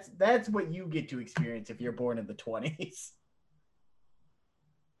 Like that's what you get to experience if you're born in the 20s.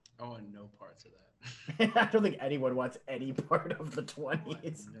 I want no parts of that. I don't think anyone wants any part of the 20s.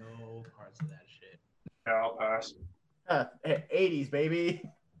 I want no parts of that shit. Yeah, I'll pass. 80s, baby.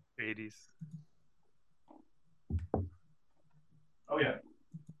 80s. Oh yeah.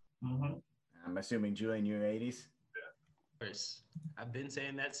 Mm-hmm. I'm assuming, Julian, you're 80s. Of course. I've been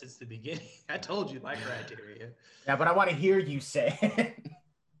saying that since the beginning. I told you my criteria. Yeah, but I want to hear you say it.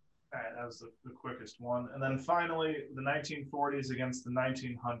 All right, that was the quickest one. And then finally, the 1940s against the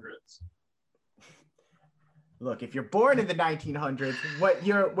 1900s. Look, if you're born in the 1900s, what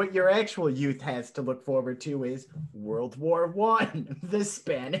your actual youth has to look forward to is World War One, the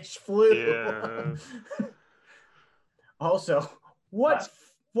Spanish flu. Yeah. Also, what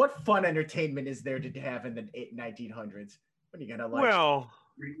fun entertainment is there to have in the 1900s? When are you gonna like? Well,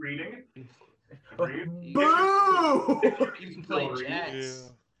 Reading? Boo! You can play jacks.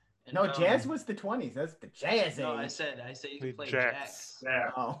 yeah. No, jazz was the 20s. That's the jazz No, age. I said you The can play jacks. jacks. Yeah.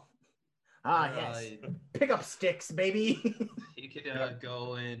 Oh. Uh, Yes. Pick up sticks, baby. You could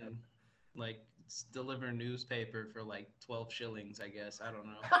go and like deliver newspaper for like 12 shillings, I guess. I don't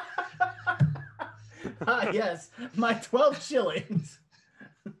know. Yes, my 12 shillings.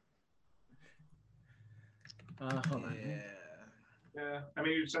 Hold on. Yeah. I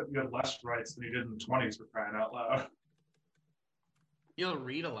mean, you said you had less rights than you did in the 20s for crying out loud. You'll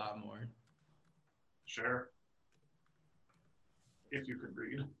read a lot more. Sure. If you could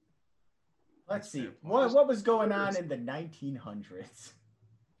read. Let's see. Fair point. What was going on in the 1900s?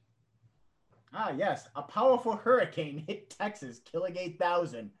 Yes, a powerful hurricane hit Texas, killing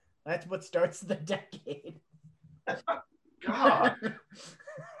 8,000. That's what starts the decade. God.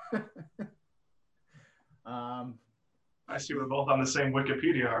 I I see we're both on the same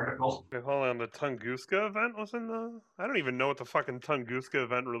Wikipedia article. Okay, hold on. The Tunguska event was in the. I don't even know what the fucking Tunguska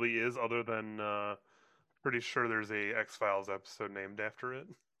event really is, other than pretty sure there's a X-Files episode named after it.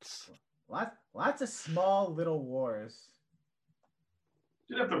 Lots of small little wars.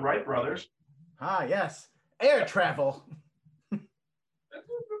 Did have the Wright brothers. Yes, air travel.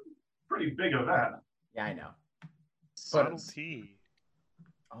 Pretty big event. Yeah, I know. Model T.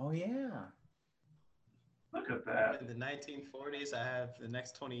 Oh yeah. Look at that. In the 1940s, I have the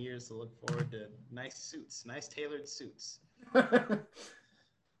next 20 years to look forward to nice suits, nice tailored suits.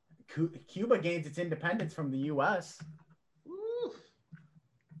 Cuba gains its independence from the U.S. Woo.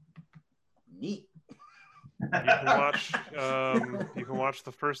 Neat. You can watch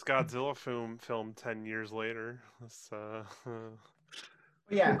the first Godzilla film 10 years later. That's,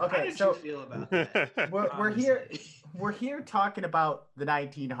 Yeah. How Okay. did So you feel about that? we're here. We're here talking about the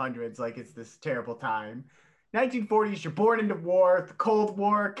 1900s like it's this terrible time. 1940s, you're born into war, the Cold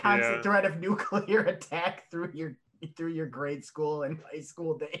War, constant threat of nuclear attack through your grade school and high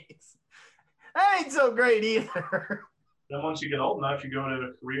school days. That ain't so great either. Then once you get old enough, you go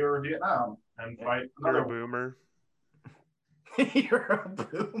to Korea or Vietnam and fight You're another a boomer. You're a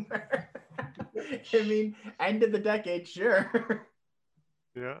boomer. I mean, end of the decade, sure.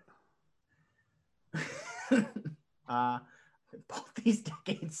 Yeah. Both these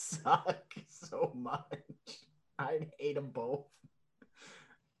decades suck so much. I'd hate them both.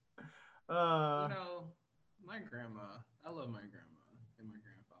 My grandma, I love my grandma and my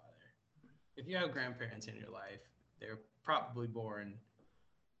grandfather. If you have grandparents in your life, they're probably born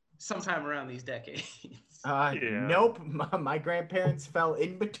sometime around these decades. Yeah. Nope. My grandparents fell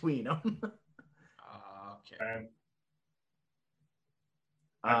in between them. Okay.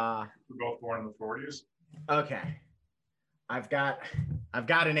 We're both born in the 40s. Okay. I've got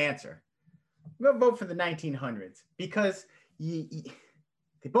an answer. I'm gonna vote for the 1900s because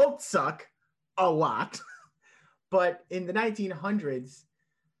they both suck a lot, but in the 1900s,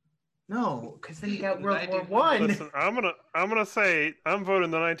 no, because then you got World War One. Listen, I'm gonna say I'm voting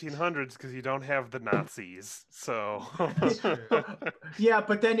the 1900s because you don't have the Nazis. So Yeah,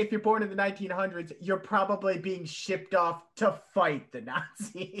 but then if you're born in the 1900s, you're probably being shipped off to fight the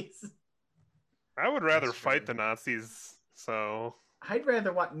Nazis. I would rather fight the Nazis. So I'd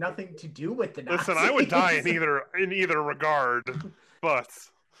rather want nothing to do with the Nazis. listen, I would die in either regard, but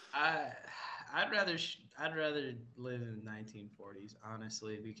I'd rather live in the 1940s,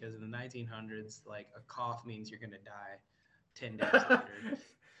 honestly, because in the 1900s, like a cough means you're gonna die 10 days later.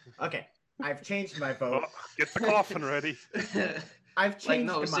 Okay, I've changed my vote. Get the coffin ready. I've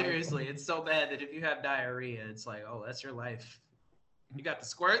changed my seriously, it's so bad that if you have diarrhea, it's like, oh, that's your life. You got the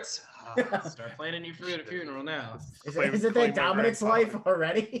squirts? Start planning your funeral now. Isn't that Dominic's life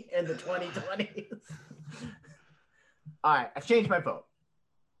already in the 2020s? All right, I've changed my vote.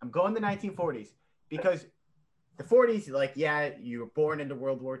 I'm going the 1940s because the 40s, like, yeah, you were born into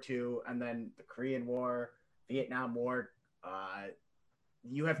World War II and then the Korean War, Vietnam War.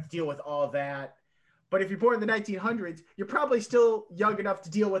 You have to deal with all that. But if you're born in the 1900s, you're probably still young enough to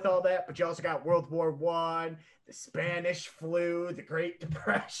deal with all that. But you also got World War I, the Spanish flu, the Great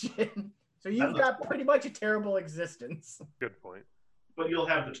Depression. So you've got pretty much a terrible existence. Good point. But you'll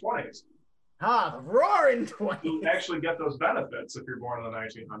have the 20s. Ah, the roaring You 20s. actually get those benefits if you're born in the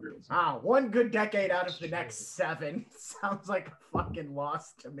 1900s. Ah, one good decade out of the next 7. Sounds like a fucking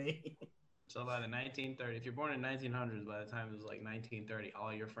loss to me. So by the 1930, if you're born in 1900s, by the time it was like 1930,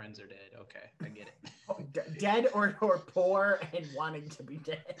 all your friends are dead. Okay, I get it. Dead or poor and wanting to be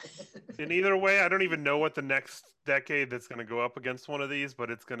dead. In either way, I don't even know what the next decade that's going to go up against one of these, but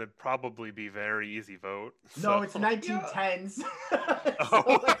it's going to probably be very easy vote. No, So- it's 1910s.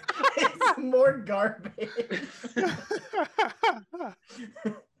 Oh. So it's more garbage.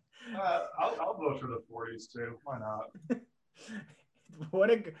 I'll vote for the 40s too. Why not?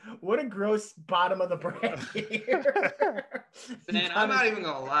 What a gross bottom of the bracket here. Man, I'm not even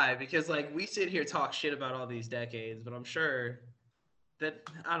gonna lie, because like we sit here talk shit about all these decades, but I'm sure that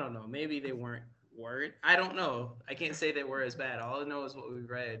I don't know, maybe they weren't. I don't know. I can't say they were as bad. All I know is what we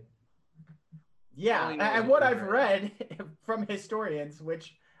read. Yeah, All you know and is what we I've read from historians,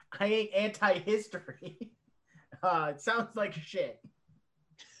 which I ain't anti-history, it sounds like shit.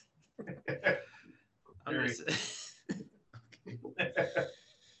 I'm just...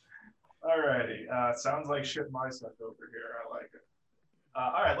 Alrighty. Sounds like shit my stuff over here. I like it.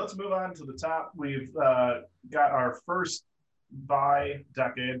 All right, let's move on to the top. We've got our first by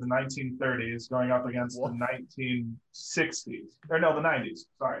decade, the 1930s, going up against the 1960s. Or no, the 90s.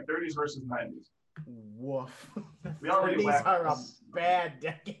 Sorry, 30s versus 90s. Woof. We already These laughed. are a bad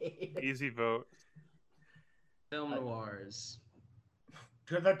decade. Easy vote. Film noirs.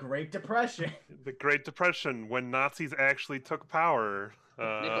 To the Great Depression. The Great Depression, when Nazis actually took power.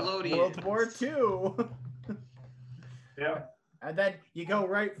 Nickelodeon. World War II. Yeah. And then you go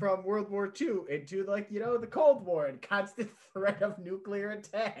right from World War II into, like, the Cold War and constant threat of nuclear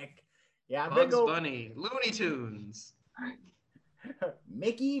attack. Yeah, I'm Bugs gonna go Bunny. Looney Tunes.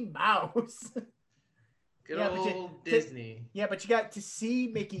 Mickey Mouse. Good Yeah, but old Disney. Yeah, but you got to see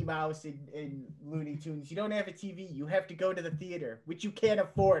Mickey Mouse in Looney Tunes. You don't have a TV. You have to go to the theater, which you can't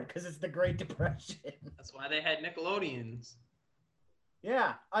afford because it's the Great Depression. That's why they had Nickelodeons.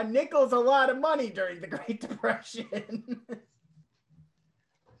 Yeah, a nickel's a lot of money during the Great Depression.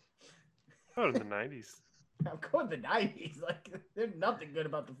 Oh, in the 90s. I'm going the 90s. Like, there's nothing good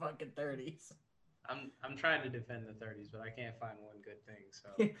about the fucking 30s. I'm trying to defend the 30s, but I can't find one good thing. So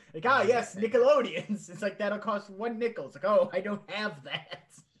Like, yes, Nickelodeons. It's like, that'll cost 1 nickel. It's like, oh, I don't have that.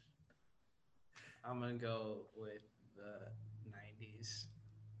 I'm gonna go with the 90s.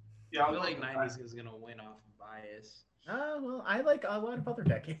 Yeah, I feel like 90s is gonna win off bias. Well, I like a lot of other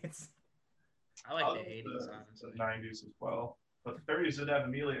decades. I like the 80s, honestly. The 90s as well. But the 30s did have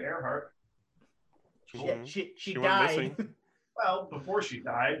Amelia Earhart. Mhm. She She went died. missing. Well, before she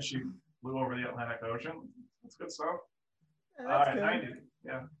died, she flew over the Atlantic Ocean. That's good stuff. Yeah, All that's right, good. 90.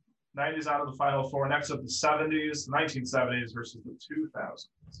 Yeah. 90s out of the final 4. Next up, the 70s, 1970s versus the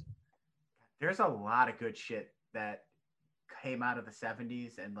 2000s. There's a lot of good shit that came out of the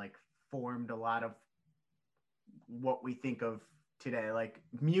 70s and like formed a lot of what we think of today. Like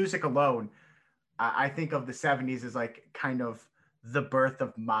music alone, I think of the 70s as like kind of the birth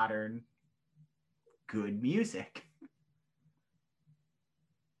of modern good music.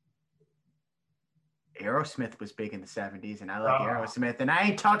 Aerosmith was big in the 70s, and I like Aerosmith, and I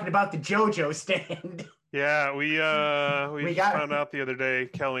ain't talking about the JoJo stand. Yeah, we We just got- found out the other day,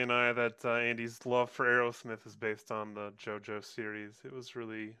 Kelly and I, that Andy's love for Aerosmith is based on the JoJo series. It was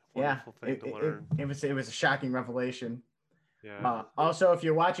really a wonderful thing to learn. It was a shocking revelation. Yeah. Also, if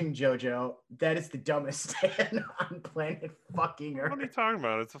you're watching JoJo, that is the dumbest stand on planet fucking What are you Earth. talking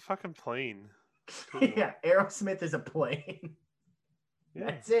about? It's a fucking plane. Cool. Yeah, Aerosmith is a plane. Yeah.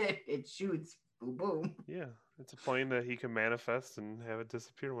 That's it. It shoots. Boom, boom. Yeah. It's a plane that he can manifest and have it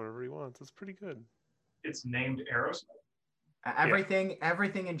disappear whenever he wants. It's pretty good. It's named Aerosmith. Everything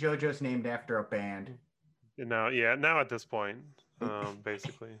in JoJo's named after a band. And now at this point,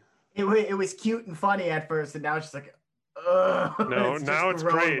 basically. It was cute and funny at first, and now it's just like, ugh. No, just now it's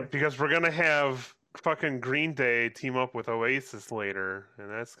grown great with- because we're gonna have fucking Green Day team up with Oasis later,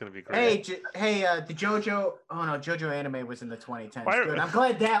 and that's gonna be great. The JoJo. Oh no, JoJo anime was in the 2010s. Why- Good. I'm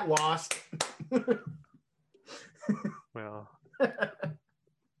glad that lost. Well,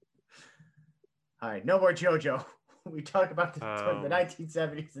 All right, no more JoJo. We talk about the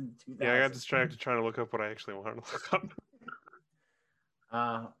 1970s and the 2000s. yeah, I got distracted trying to look up what I actually wanted to look up.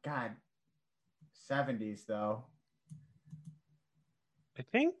 God, 70s though. I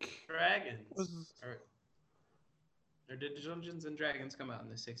think Dragons. was Or did Dungeons and Dragons come out in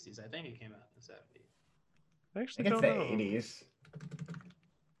the 60s? I think it came out in the 70s. I I actually think it's don't the know. 80s.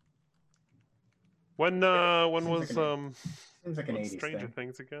 When Seems was like Seems like an what's 80s Stranger thing.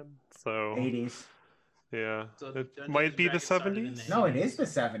 Things again? So 80s. yeah, So it Dungeons might and be the Dragons started in the 70s. No, it 80s. is the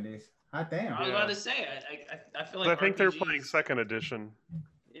 70s. Hot damn. I was Yeah. about to say, I feel like I think they're RPGs, playing second edition.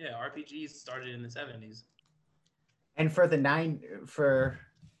 yeah, RPGs started in the 70s. And for the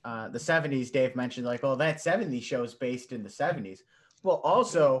 70s, Dave mentioned like, oh, that 70s show is based in the 70s. Well,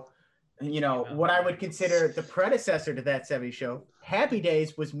 also, what I would consider the predecessor to that 70s show, Happy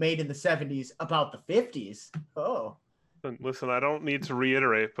Days, was made in the 70s about the 50s. Oh. And listen, I don't need to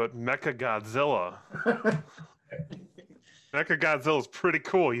reiterate, but Mecha Godzilla. Mecha Godzilla's pretty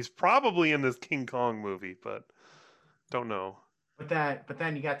cool. He's probably in this King Kong movie, but don't know. But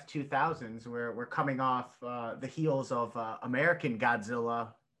then you got the 2000s where we're coming off the heels of American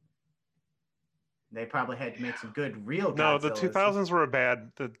Godzilla. They probably had to make some good real No, Godzillas. the 2000s were a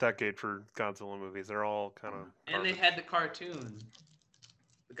bad decade for Godzilla movies. They're all kind of And they garbage. had the cartoon,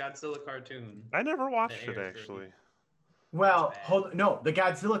 the Godzilla cartoon. I never watched that it aired for- actually. Well, That's bad. no, the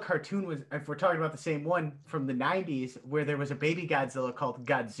Godzilla cartoon was, if we're talking about the same one from the 90s, where there was a baby Godzilla called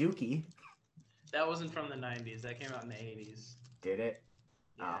Godzuki. That wasn't from the 90s. That came out in the 80s. Did it?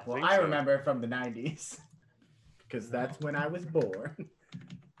 Yeah. Well, think I so. remember it from the 90s because that's when I was born.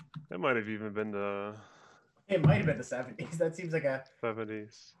 It might have even been the It might have been the 70s. That seems like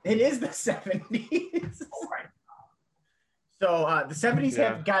 70s. it is the 70s. So the 70s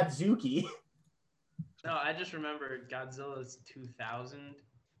Yeah. have Godzuki. No, I just remember Godzilla's 2000.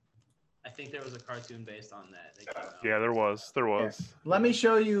 I think there was a cartoon based on that. Came out. Yeah, there was. Let me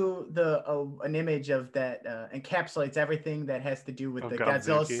show you an image of that encapsulates everything that has to do with Of the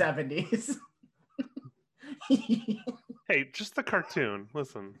Godzilla Godzuki? 70s. Hey, just the cartoon.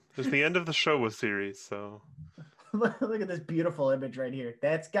 Listen, there's the end of the Showa series, so Look at this beautiful image right here.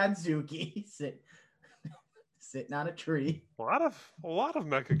 That's Godzuki sitting on a tree. a lot of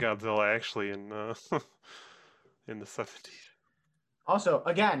Mecha Godzilla actually in in the 70s. Also,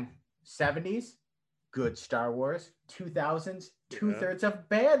 again, 70s, good Star Wars. 2000s, two-thirds of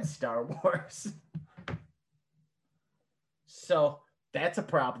bad Star Wars. So that's a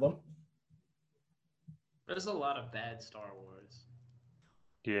problem. There's a lot of bad Star Wars.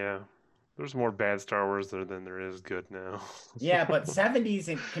 Yeah. There's more bad Star Wars than there is good now. Yeah, but 70s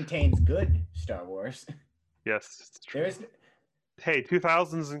it contains good Star Wars. Yes, it's true. There's Hey,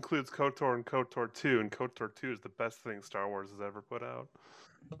 2000s includes KOTOR and KOTOR 2, and KOTOR 2 is the best thing Star Wars has ever put out.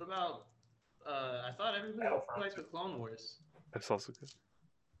 What about? I thought everybody liked the Clone Wars. That's also good.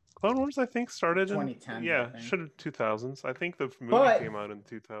 Clone Wars, I think, started 2010s, in yeah, I think. should have 2000s. I think the movie But- came out in the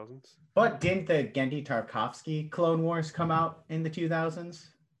 2000s. But didn't the Gendy Tarkovsky Clone Wars come out in the 2000s?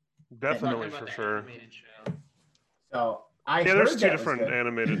 Definitely, Talking about for the sure. animated show. So I Yeah, heard there's two that was different good.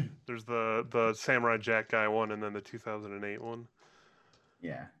 animated. There's the Samurai Jack guy one, and then the 2008 one.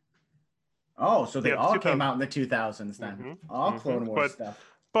 Yeah. Oh, so they Yeah, the all 2000 came out in the 2000s then. Mhm, All mhm. Clone Wars But- stuff.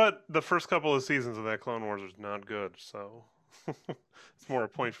 But the first couple of seasons of that Clone Wars was not good, so it's more a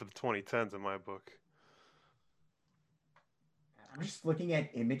point for the 2010s in my book. I'm just looking at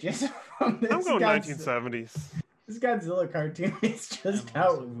images from this. I'm going Godz- 1970s. This Godzilla cartoon is just I'm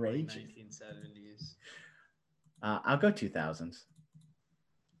also going outrageous. 1970s. I'll go 2000s.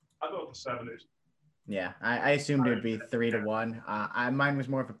 I'll go with the 70s. Yeah, I assumed it'd be 3-1. Mine was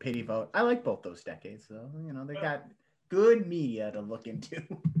more of a pity vote. I like both those decades, though. They got good media to look into.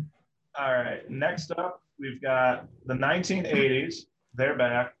 All right. Next up, we've got the 1980s. They're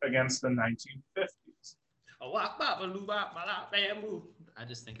back against the 1950s. I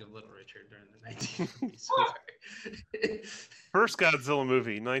just think of Little Richard during the 1950s. First Godzilla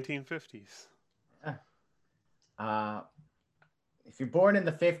movie, 1950s. If you're born in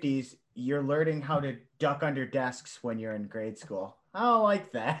the 50s, you're learning how to duck under desks when you're in grade school. I don't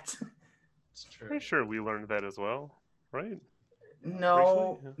like that. It's true. Pretty sure we learned that as well, right?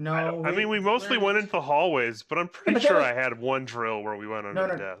 No, Briefly, no. I mean, we mostly went into the hallways, but I'm pretty but that sure was- I had one drill where we went under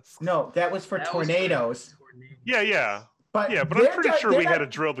the desks. No, that was for That was tornadoes. Yeah. But Yeah, but they're I'm pretty not- sure they're we had a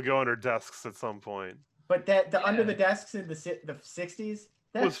not- drill to go under desks at some point. But the under Yeah. the desks in the 60s.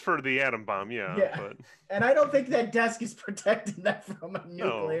 It was for the atom bomb, yeah. Yeah. But And I don't think that desk is protecting them from a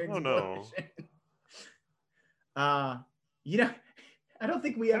nuclear oh, no. explosion. I don't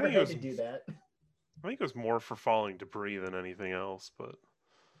think we I ever think it had was- to do that. I think it was more for falling debris than anything else. But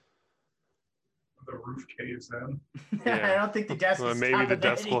The roof caves in. I don't think the desk well, is maybe the stopping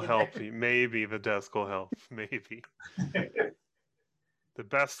desk will that help. either. Maybe the desk will help. Maybe the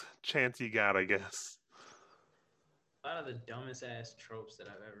best chance you got, I guess. A lot of the dumbest ass tropes that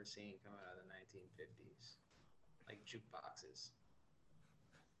I've ever seen come out of the 1950s, like jukeboxes.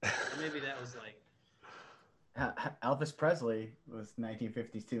 Or maybe that was like Elvis Presley was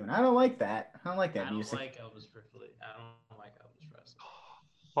 1950s too, and I don't like that. I don't like I that don't music. like Elvis Presley. I don't like Elvis Presley.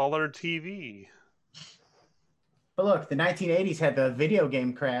 Color TV. But look, the 1980s had the video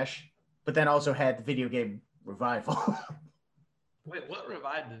game crash, but then also had the video game revival. Wait, what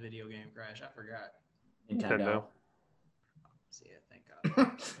revived the video game crash? I forgot. Nintendo. See it, thank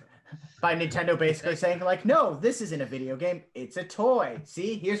God. By Nintendo basically saying like, no, this isn't a video game, it's a toy.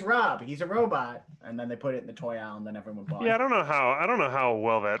 See, here's Rob, he's a robot, and then they put it in the toy aisle, and then everyone bought Yeah, I it. don't know how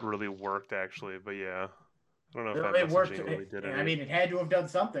well that really worked actually, but yeah, I don't know if that It worked. messaging really did I mean, it had to have done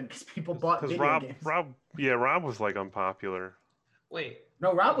something because people bought because video games. Rob was like unpopular. Wait,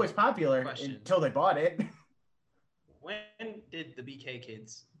 No, Rob was popular Question. until they bought it. when did the BK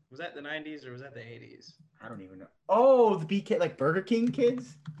Kids? Was that the 90s or was that the 80s? I don't even know. Oh, the BK, like Burger King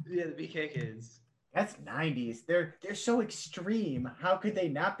kids? Yeah, the BK Kids. That's 90s. They're so extreme. How could they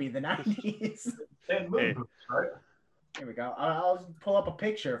not be the 90s? And moon boots, right? Here we go. I'll pull up a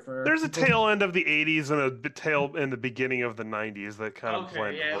picture for. There's a people- tail end of the '80s and a tail in the beginning of the '90s that kind of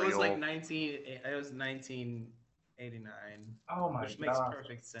blend yeah, it was real. like 1989. Oh my Which makes god.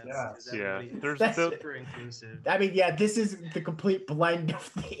 perfect sense. Yes. 'cause Yeah, everybody- there's That's- the, super inclusive. I mean, yeah, this is the complete blend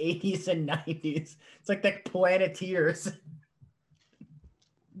of the 80s and 90s. It's like the Planeteers.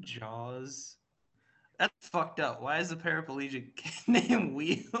 Jaws. That's fucked up. Why is the paraplegic kid named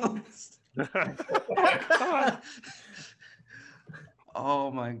Wheels?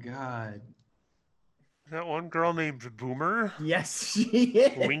 Oh my god. that one girl named Boomer Yes, she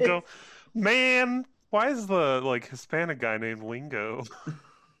is. Lingo. Man, why is the like Hispanic guy named Lingo?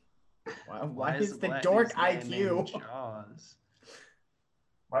 Why is the black dork dude's guy IQ? named Jaws?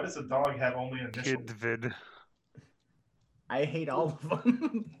 Why does a dog have only initials? Kidvid. I hate all of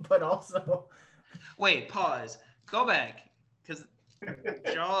them, but also Wait, pause. Go back. Because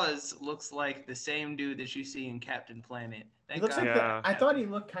Jaws looks like the same dude that you see in Captain Planet. he Thank looks God. like Yeah. I thought he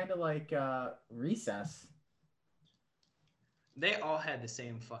looked kind of like Recess. They all had the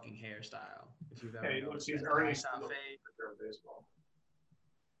same fucking hairstyle. If you've ever Hey, noticed he's that. already Top still- fade. baseball.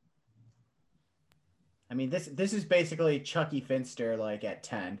 I mean, this is basically Chucky Finster like at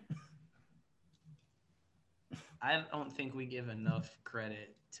 10. I don't think we give enough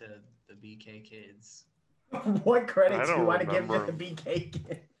credit to the BK Kids. What credit I do you don't want to give to remember. the BK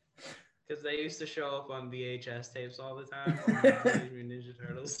kid? Because they used to show up on VHS tapes all the time. On the Teenage Mutant Ninja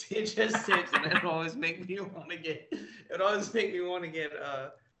Turtles VHS tapes, and it always make me want to get. It always make me want to get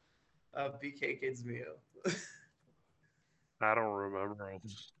a BK Kids meal. I don't remember.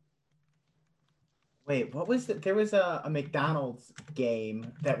 Wait, what was there was a McDonald's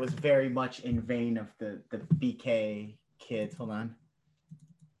game that was very much in vein of the BK kids. Hold on.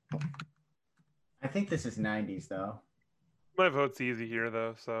 I think this is 90s though. My vote's easy here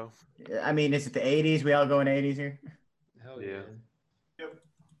though, so I mean, is it the 80s? We all going 80s here? Hell Yeah. yeah. Yep.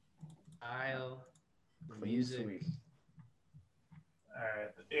 Aisle. The Clean music. sweep. All right,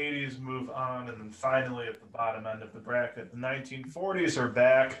 the 80s move on, and then finally at the bottom end of the bracket, the 1940s are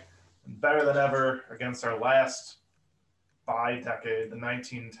back and better than ever against our last decade, the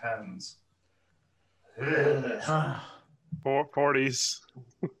 1910s. Ugh. 40s.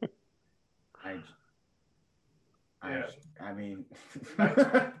 I mean,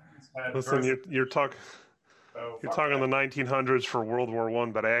 Listen, you're talking Fuck the that. 1900s for World War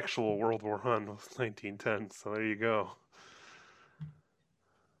One, but actual World War One was 1910. So there you go.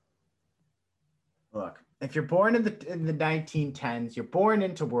 look, if you're born in the 1910s, you're born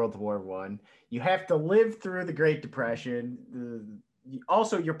into World War One. You have to live through the Great Depression.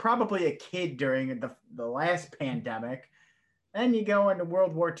 Also, you're probably a kid during the last pandemic. Then you go into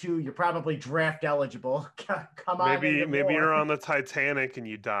World War II. You're probably draft eligible. Come on, Maybe into war. you're on the Titanic and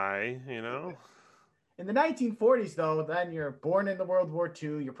you die. You know. In the 1940s, though, then you're born into World War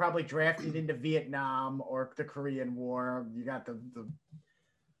II. You're probably drafted into Vietnam or the Korean War. You got the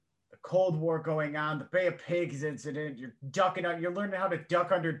Cold War going on, the Bay of Pigs incident. You're ducking out. You're learning how to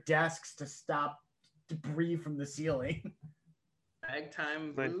duck under desks to stop debris from the ceiling.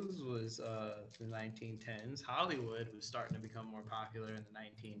 Ragtime Blues was the 1910s. Hollywood was starting to become more popular in the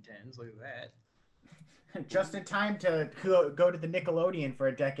 1910s. Look at that. Just in time to go to the Nickelodeon for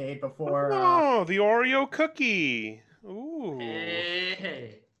a decade before Oh, the Oreo cookie. Ooh.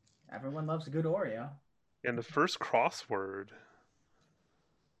 Hey. everyone loves a good Oreo. And the first crossword.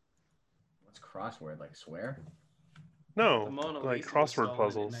 What's crossword, like swear? No, The Mona like Lisa was crossword stolen in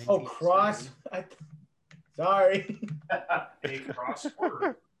puzzles. 19- Oh, cross. Sorry. A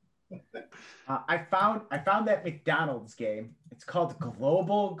crossword. I found that McDonald's game. It's called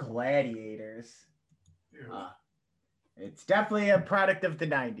Global Gladiators. Ew. It's definitely a product of the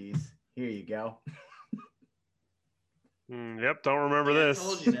 90s. Here you go. Yep, don't remember I this.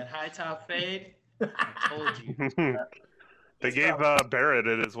 told you that high top fade. I told you. They It's gave probably- Barrett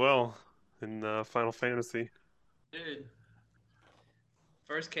it as well in Final Fantasy. Dude.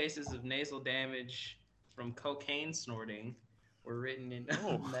 First cases of nasal damage from cocaine snorting were written in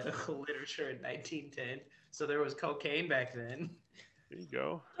Oh. medical literature in 1910. So there was cocaine back then. There you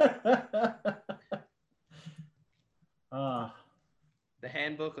go. The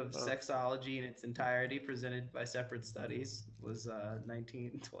Handbook of Oh. Sexology in its entirety, presented by separate studies, was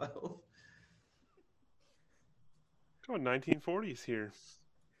 1912. Oh, 1940s here.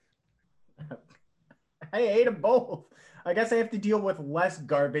 I ate them both. I guess I have to deal with less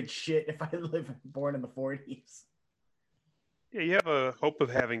garbage shit if I live born in the 40s. Yeah, you have a hope of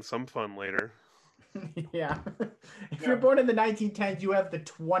having some fun later. Yeah. If Yeah. you're born in the 1910s, you have the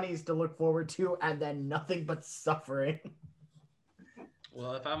 20s to look forward to and then nothing but suffering.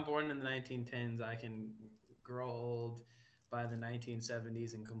 Well, if I'm born in the 1910s, I can grow old by the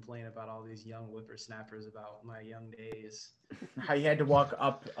 1970s and complain about all these young whippersnappers about my young days. How you had to walk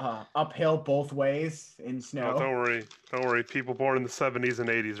uphill both ways in Oh, snow. don't worry. Don't worry. People born in the 70s and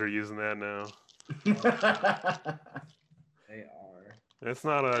 80s are using that now. They are. That's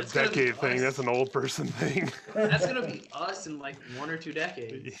not a It's gonna be decade thing. us. That's an old person thing. That's gonna be us in like 1 or 2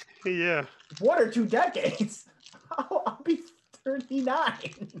 decades. Yeah. 1 or 2 decades. I'll be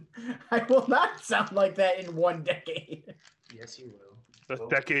 39. I will not sound like that in 1 decade. Yes, you will. A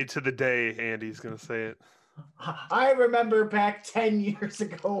decade to the day, Andy's going to say it. I remember back 10 years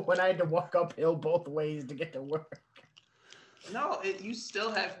ago when I had to walk uphill both ways to get to work. No, you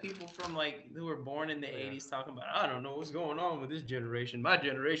still have people from like who were born in the 80s talking about, I don't know what's going on with this generation. My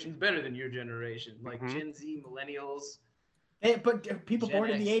generation's better than your generation. Like Mhm. Gen Z, millennials. But people Gen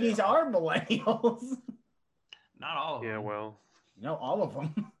born in the X 80s still. are millennials. Not all of Yeah, them. well. No, all of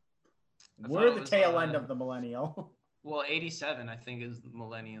them. I We're thought it the was, tail end of the millennial. Well, 87, I think, is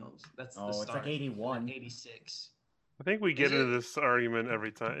millennials. That's the Oh, it's start. like 81. And then 86. I think we get Is it? into this argument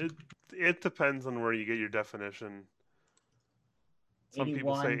every time. It depends on where you get your definition. Some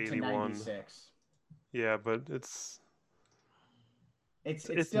people 81 say to 81. 96. Yeah, but it's It's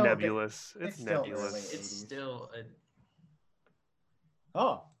still nebulous. it's It's still nebulous. early. It's 80s. still a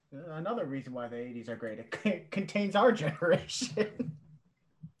Oh, another reason why the 80s are great. It contains our generation.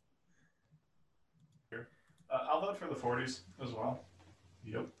 I'll vote for the 40s as well.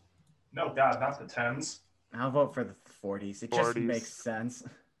 Yep. No, God, not the 10s. I'll vote for the 40s. It just 40s. makes sense.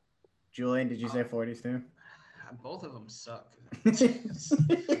 Julian, did you say 40s too? both of them suck.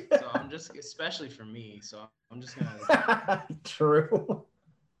 So I'm just, especially for me. So I'm just gonna. True.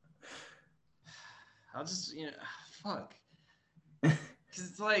 I'll just, fuck. Because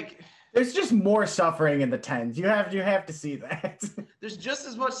it's like There's just more suffering in the 10s. You have to see that. there's just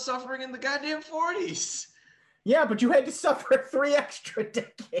as much suffering in the goddamn 40s. Yeah, but you had to suffer 3 extra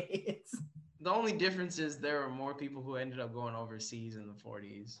decades. The only difference is there are more people who ended up going overseas in the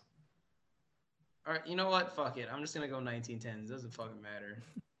 40s. All right, you know what? Fuck it. I'm just gonna go 1910s. Doesn't fucking matter.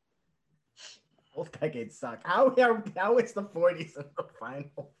 Both decades suck. How is the 40s in the final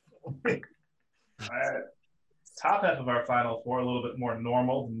four? All right. Top half of our final four, a little bit more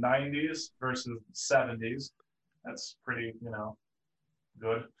normal, 90s versus 70s. That's pretty,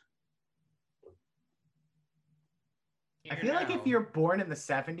 good. I feel like if you're born in the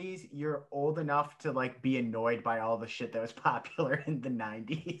 70s, you're old enough to like be annoyed by all the shit that was popular in the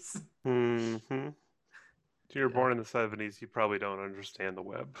 90s. Mm-hmm. If you're born in the 70s, you probably don't understand the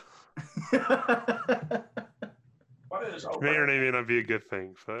web. What is May or may not be a good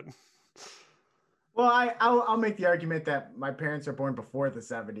thing, but Well, I'll make the argument that my parents are born before the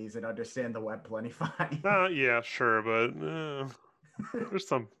 70s and understand the web plenty fine. yeah, sure, but there's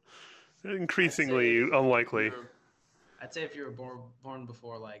some increasingly unlikely. I'd say if you were born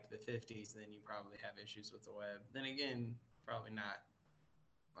before like the 50s, then you probably have issues with the web. Then again, probably not.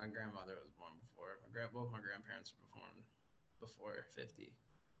 My grandmother was born before. Both my grandparents were born before 50.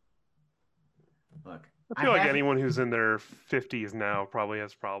 Look, I feel like anyone who's in their 50s now probably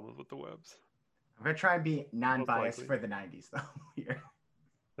has problems with the webs. I'm gonna try and be non-biased likely. for the 90s though. Here.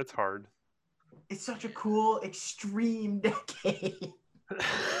 It's hard. It's such a cool, extreme decade.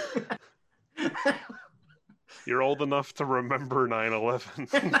 You're old enough to remember 9/11.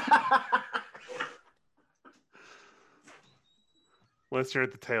 Unless you're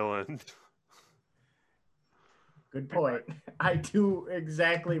at the tail end. Good point. I do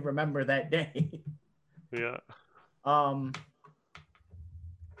exactly remember that day. Yeah.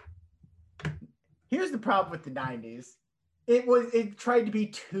 Here's the problem with the 90s. It tried to be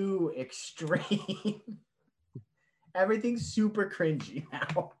too extreme. Everything's super cringy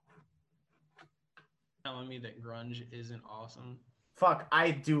now. telling me that grunge isn't awesome. Fuck,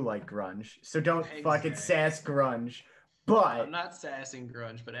 I do like grunge, so don't fucking Exactly. sass grunge. But I'm not sassing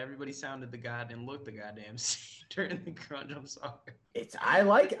grunge, but everybody sounded the goddamn looked the goddamn same during the grunge. I'm sorry. I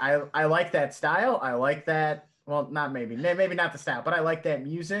like that style. I like that. Well, not maybe not the style, but I like that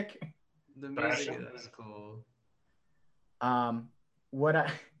music. The music Fashion. is cool. What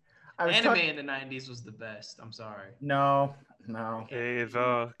I was Anime talking. in the '90s was the best. I'm sorry. No.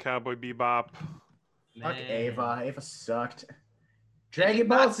 Ava, Cowboy Bebop. Fuck Man. Ava. Ava sucked. It Dragon did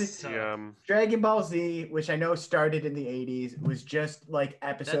Ball not Z. suck. Dragon Ball Z, which I know started in the 80s, was just like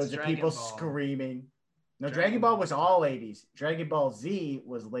episodes of Dragon people Ball. screaming. No, Dragon Dragon Ball Ball was all 80s. Dragon Ball Z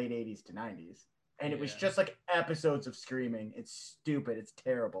was late 80s to 90s. And it was Yeah. just like episodes of screaming. It's stupid. It's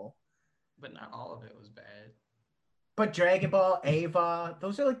terrible. But not all of it was bad. But Dragon Ball, Ava,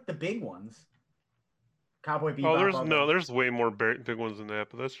 those are like the big ones. Cowboy Bebop. Oh, there's way more big ones than that,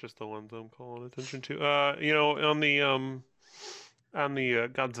 but that's just the ones I'm calling attention to. You know, on the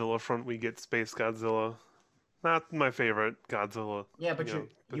Godzilla front, we get Space Godzilla. Not my favorite Godzilla. Yeah, but know,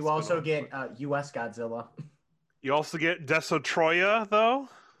 the you also spin-off, get but- US Godzilla. You also get Desotroya, though.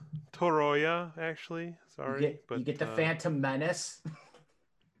 Toroya, actually. Sorry, You get the Phantom Menace.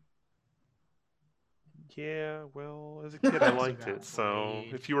 Yeah, well, as a kid, I liked it. So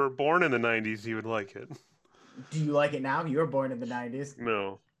Blade. if you were born in the '90s, you would like it. Do you like it now? You were born in the 90s.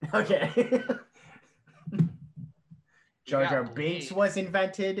 No. Okay. Jar got Jar Blade. Binks was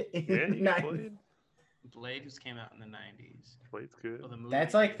invented in Yeah, the you got 90s. Blade. Blade just came out in the '90s. Blade's good. Oh, the movie.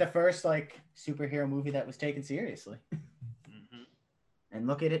 That's like the first like superhero movie that was taken seriously. Mhm. And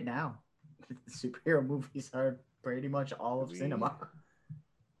look at it now. Superhero movies are pretty much all of cinema.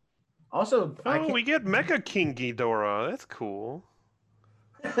 Also, Oh, we get Mecha King Ghidorah. That's cool.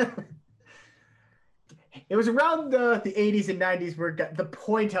 it was around the 80s and 90s where the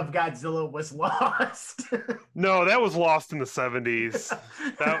point of Godzilla was lost. No, that was lost in the '70s.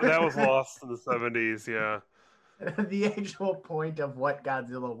 That was lost in the '70s. Yeah. The actual point of what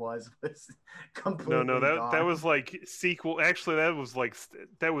Godzilla was completely No, that gone. was like sequel. Actually, that was like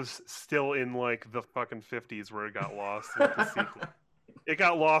that was still in like the fucking '50s where it got lost with the sequel. It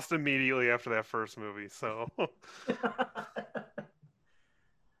got lost immediately after that first movie. So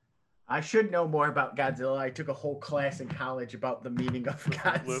I should know more about Godzilla. I took a whole class in college about the meaning of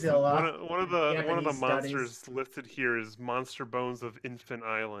listen, Godzilla. one of the Japanese monsters listed here is Monster Bones of Infant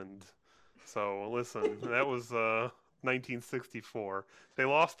Island. So listen, that was 1964. They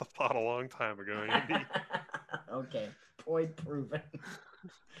lost the plot a long time ago, Andy. Okay, point proven.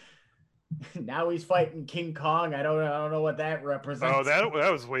 Now he's fighting King Kong. I don't know what that represents. Oh,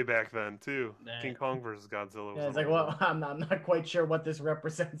 that was way back then too. That- King Kong versus Godzilla. Yeah, Was it's like, well, I'm not quite sure what this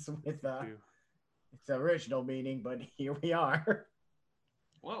represents with its original meaning, but here we are.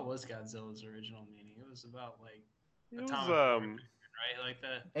 What was Godzilla's original meaning? It was about like it atomic was warfare, right? Like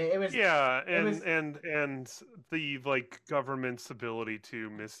that. It was yeah, it was- and the like government's ability to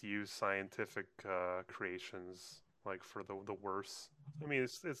misuse scientific creations like for the worse. I mean,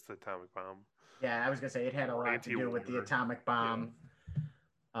 it's the atomic bomb. Yeah, I was gonna say it had a lot to do with the Anti-war. atomic bomb.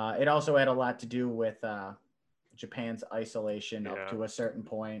 It also had a lot to do with Japan's isolation up Yeah. to a certain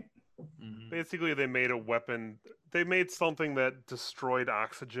point. Mhm. Basically, they made a weapon. They made something that destroyed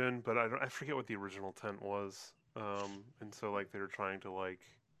oxygen, but I forget what the original intent was. And so like they were trying to like,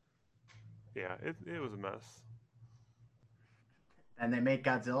 yeah, it was a mess. And they made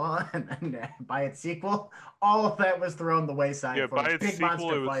Godzilla, and then by its sequel, all of that was thrown the wayside Yeah, for by a its big sequel,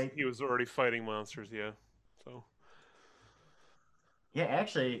 monster fight. he was already fighting monsters. Yeah, so Yeah,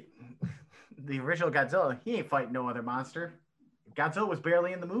 actually, the original Godzilla, he ain't fighting no other monster. Godzilla was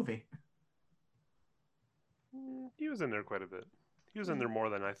barely in the movie. he was in there quite a bit. He was in there more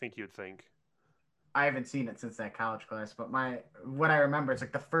than I think you'd think. I haven't seen it since that college class, but what I remember is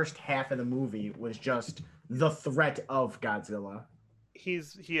like the first half of the movie was just the threat of Godzilla.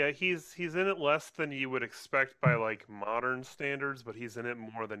 He's in it less than you would expect by like modern standards, but he's in it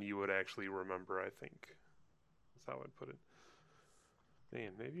more than you would actually remember. I think that's how I'd put it.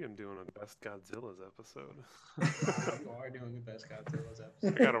 Man, maybe I'm doing a best Godzilla's episode. You are doing the best Godzilla's I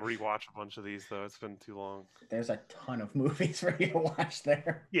episode. gotta rewatch a bunch of these though. It's been too long. There's a ton of movies for you to watch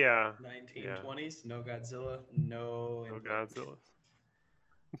there. Yeah, 1920s, no Godzilla, no. no Godzilla.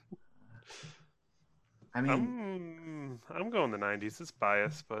 I mean, I'm going the '90s. It's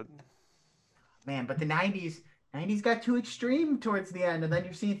biased, but man, but the 90s got too extreme towards the end, and then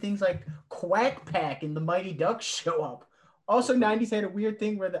you're seeing things like Quack Pack and the Mighty Ducks show up. Also, 90s had a weird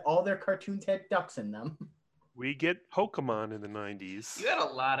thing where all their cartoons had ducks in them. We get Pokemon in the 90s. You had a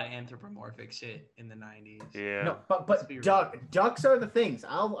lot of anthropomorphic shit in the 90s. Yeah. No, Let's but be real. ducks are the things.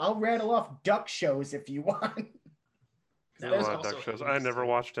 I'll rattle off duck shows if you want. There's That a was lot of duck also shows. I 80s never too.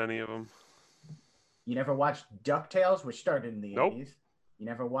 watched any of them. You never watched DuckTales, which started in the Nope. 80s. You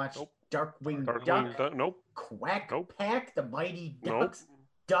never watched Nope. Darkwing Duck, Darkwing Duck. Nope. Quack Nope. Pack, The Mighty Nope. Ducks,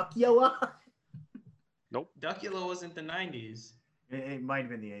 Duckula. Nope. Duckula wasn't the 90s. It might have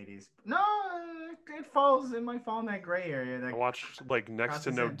been the 80s. No, it might fall in that gray area. I That watched like next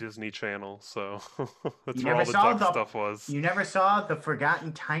to crosses no in. Disney Channel, so that's You where all never the saw duck the- stuff was. You never saw the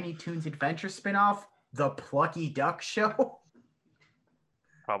Forgotten Tiny Toons Adventure spinoff, The Plucky Duck Show?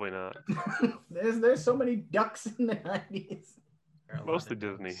 Probably not. There's so many ducks in the 90s. There are a lot Mostly of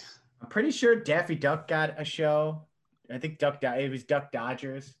Disney. ducks. I'm pretty sure Daffy Duck got a show. I think it was Duck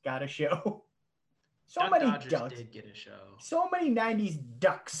Dodgers got a show. So Duck many Dodgers ducks. did get a show. So many 90s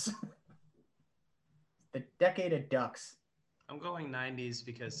ducks. The decade of ducks. I'm going 90s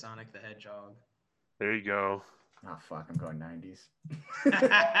because Sonic the Hedgehog. There you go. Oh, fuck, I'm going 90s.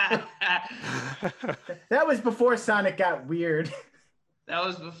 that That was before Sonic got weird.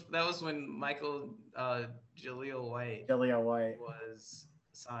 was when Michael Jaleel White Jaleel White. was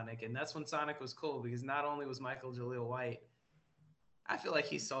Sonic, and that's when Sonic was cool because not only was Michael Jaleel White, I feel like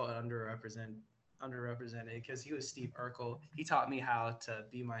he's so underrepresented because he was Steve Urkel. He taught me how to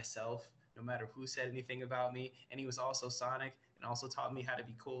be myself no matter who said anything about me, and he was also Sonic and also taught me how to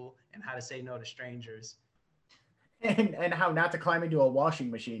be cool and how to say no to strangers. And how not to climb into a washing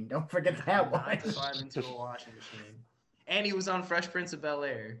machine. Don't forget that Not one. to climb into a washing machine. And he was on Fresh Prince of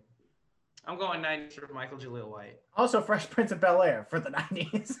Bel-Air. I'm going 90s for Michael Jaleel White. Also, Fresh Prince of Bel-Air for the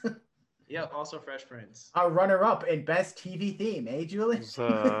 90s. Yep, also Fresh Prince. Our runner-up in best TV theme, eh, Julie? It's,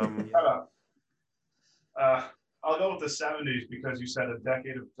 I'll go with the 70s because you said a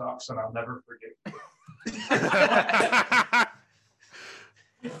decade of ducks, and I'll never forget.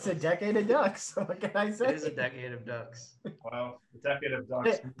 It's a decade of ducks. What can I say? It is a decade of ducks. Well, the decade of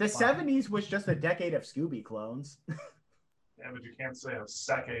ducks. The 70s was just a decade of Scooby clones. Yeah, but you can't say a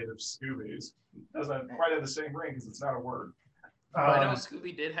secade of Scoobies. It doesn't quite have the same ring because it's not a word. I know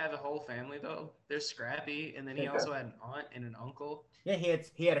Scooby did have a whole family though. There's Scrappy, and then he also had an aunt and an uncle. Yeah,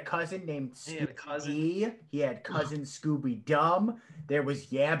 he had a cousin named He had a cousin. Scooby. He had cousin Scooby Dum. There was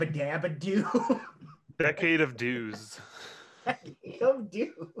Yabba Dabba Doo. Decade of Dues. Yo,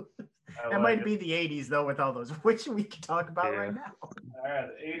 dude. That might be the 80s though, with all those, which we can talk about Yeah. right now. All right,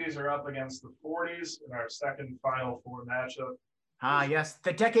 the 80s are up against the 40s in our second Final Four matchup. Ah, yes,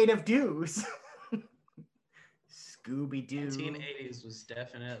 the decade of dues. Scooby Doo. 1980s was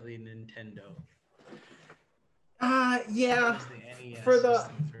definitely Nintendo. Yeah. It was the NES For the-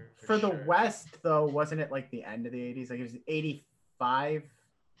 system For the sure. West, though, wasn't it like the end of the 80s? Like it was 85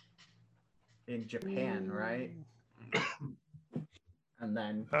 in Japan, right? And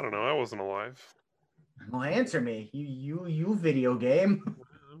then, I don't know. I wasn't alive. well, answer me. You video game.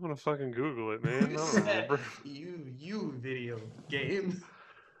 I'm gonna fucking Google it, man. I You don't said, remember. you video game.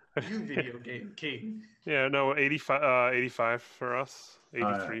 You video game king. Yeah, no, 85 for us.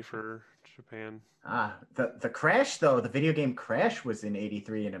 83 for Japan. The Crash, though, the video game Crash was in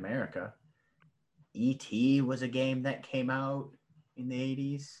 83 in America. E.T. was a game that came out in the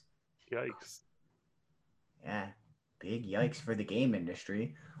 80s. Yikes. Yeah, big yikes for the game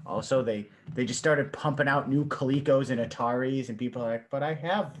industry. Also, they just started pumping out new Colecos and Ataris, and people are like, but I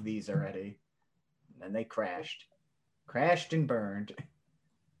have these already. And then they crashed and burned.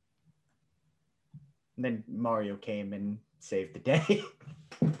 And then Mario came and saved the day.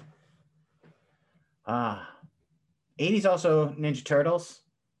 80s also Ninja Turtles,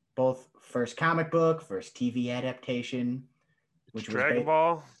 both first comic book, first TV adaptation, which was Dragon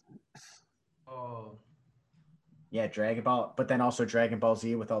Ball. Oh, yeah, Dragon Ball, but then also Dragon Ball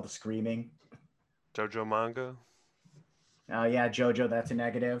Z with all the screaming. JoJo manga. Oh yeah, JoJo, that's a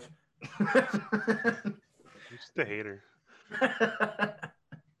negative. You're just a hater.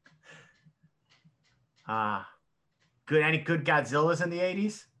 Good. Any good Godzillas in the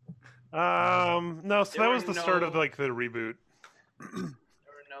 80s? No, so There that was were the start of no- like the reboot. there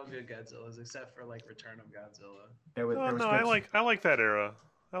were no good Godzillas except for like Return of Godzilla. There was, Oh, there was no, good, I like that era.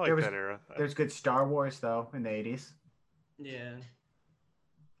 I like There was- that era. There's good Star Wars though in the 80s. Yeah.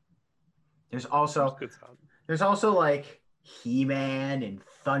 There's It was also good stuff. like He-Man and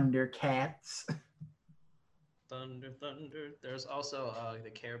Thundercats. Thunder. There's also the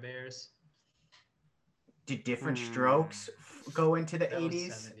Care Bears. Did Different Hmm. Strokes go into the That was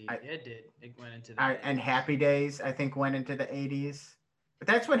 80s? 70s. It did. It went into the And 80s. Happy Days, I think, went into the 80s. But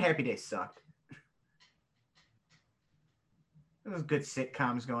that's when Happy Days sucked. There was good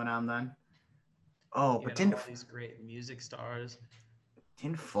sitcoms going on then. Oh, You but had all these great music stars.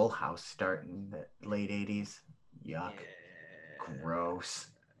 didn't Full House start in the late 80s? Yuck. Yeah. Gross.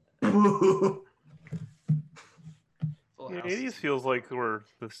 Full Full Yeah, House 80s is feels like where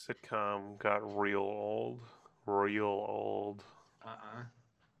the sitcom got real old. Real old.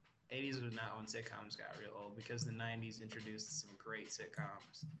 80s was not when sitcoms got real old because the 90s introduced some great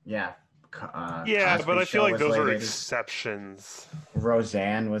sitcoms. Yeah. Yeah, Cosby but I feel Show like was those late are 80s. exceptions.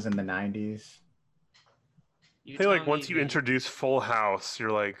 Roseanne was in the 90s. I feel like once you introduce Full House,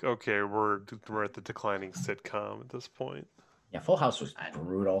 you're like, okay, we're at the declining sitcom at this point. Yeah, Full House was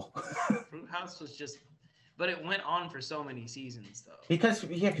brutal. Full House was just, but it went on for so many seasons though. because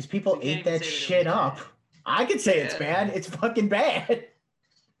people You can't ate even that say that it shit was up. bad. I could say it's Yeah. bad. It's fucking bad.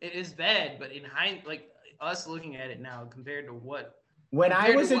 It is bad, but in hindsight, like us looking at it now compared to what When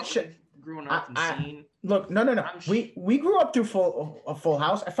I was a we've grown up and seen. Look, no. We grew up through Full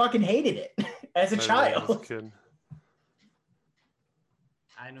House. I fucking hated it as a child. As a kid.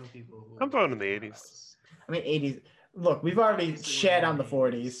 I know people who. I'm voting in the 80s. I mean, 80s. Look, we've already Obviously, shed we're on the in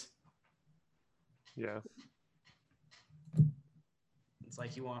 40s. Yeah. It's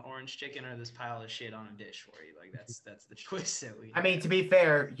like you want orange chicken or this pile of shit on a dish for you. Like that's the choice that we. I mean, to be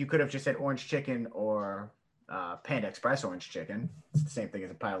fair, you could have just said orange chicken or Panda Express orange chicken. It's the same thing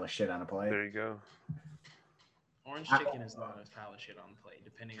as a pile of shit on a plate. There you go. Orange chicken is not a pile of shit on the plate,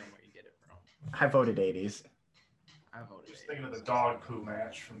 depending on where you get it from. I voted 80s. I voted. Just thinking of the dog poo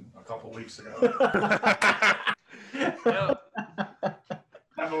match from a couple weeks ago. I'm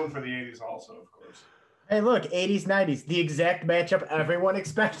voting for the 80s also, of course. Hey, look, 80s, 90s, the exact matchup everyone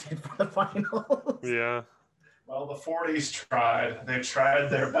expected for the finals. Yeah. Well, the 40s tried. They tried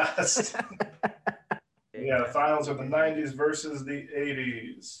their best. Yeah, the finals are the 90s versus the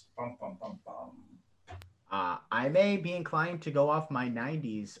 80s. Bum, bum, bum, bum. I may be inclined to go off my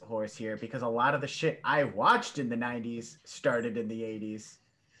 90s horse here because a lot of the shit I watched in the 90s started in the 80s.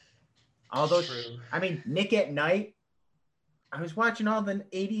 Although, True. I mean, Nick at Night, I was watching all the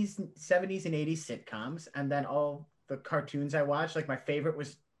 80s, 70s, and 80s sitcoms, and then all the cartoons I watched. Like, my favorite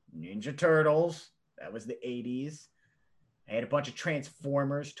was Ninja Turtles. That was the 80s. I had a bunch of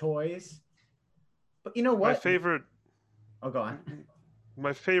Transformers toys. But you know what? My favorite. Oh, go on.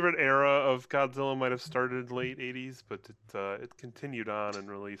 My favorite era of Godzilla might have started late 80s, but it continued on and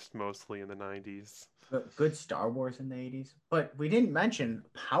released mostly in the 90s. Good Star Wars in the 80s. But we didn't mention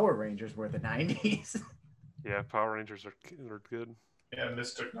Power Rangers were the 90s. Yeah, Power Rangers are good. Yeah,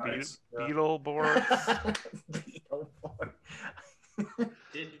 Mystic Knights. Beetleborgs. Beetleborgs.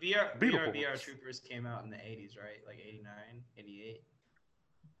 Did VR Beetleborgs. Troopers came out in the 80s, right? Like 89, 88?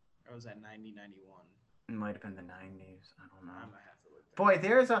 Or was that 90, 91? It might have been the 90s. I don't know. I might have to look that Boy,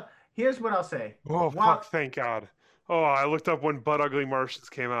 up. here's what I'll say. Oh, Wow. fuck, thank God. Oh, I looked up when Butt Ugly Martians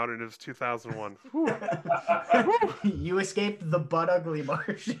came out, and it was 2001. You escaped the Butt Ugly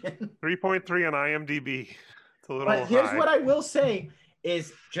Martian. 3.3 on IMDb. It's a little But here's high. what I will say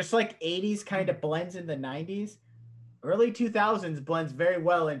is just like 80s kind of blends in the 90s, early 2000s blends very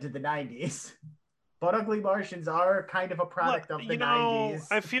well into the 90s. Butt Ugly Martians are kind of a product of the 90s.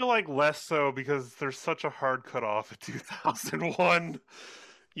 I feel like less so because there's such a hard cutoff at 2001.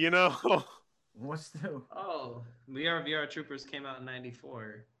 You know? What's the... Oh, VR Troopers came out in 94.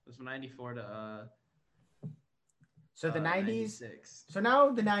 It was from 94 to So the 90s. 96. So now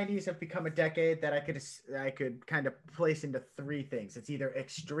the 90s have become a decade that I could kind of place into three things. It's either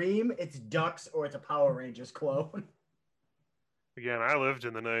extreme, it's Ducks, or it's a Power Rangers clone. Again, I lived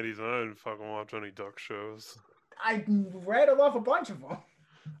in the 90s and I didn't fucking watch any duck shows. I rattled off a bunch of them.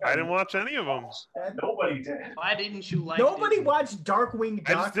 I didn't watch any of them. Nobody did. Why didn't you like Nobody Disney? watched Darkwing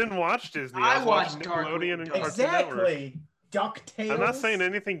I Duck. just didn't watch Disney. I I was watching watched Nickelodeon and Darkwing Duck. Cartoon Network. Exactly. DuckTales. I'm not saying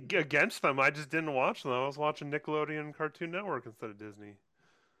anything against them. I just didn't watch them. I was watching Nickelodeon and Cartoon Network instead of Disney.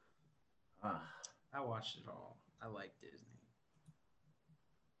 I watched it all. I like Disney.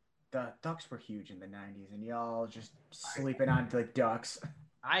 The Ducks were huge in the 90s, and y'all just sleeping on the Ducks.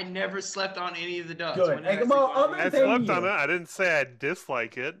 I never slept on any of the Ducks. Good. When did I Well, sleep on other I any? than- slept you. on it. I didn't say I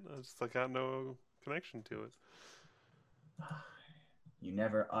dislike it. I just got no connection to it. You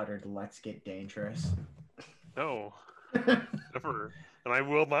never uttered "Let's get dangerous." No, never, and I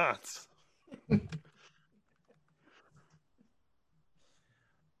will not.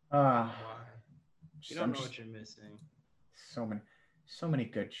 Why? You so don't know what you're missing. many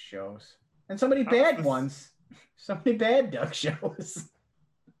good shows, and so many bad this- ones. So many bad Duck shows.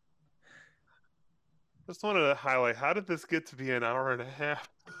 Just wanted to highlight, how did this get to be an hour and a half?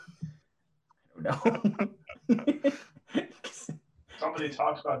 I don't know. Somebody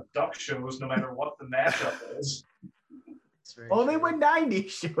talks about duck shows no matter what the matchup is. It's very Only true. when 90s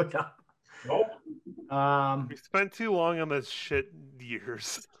showed up. Nope. We spent too long on this shit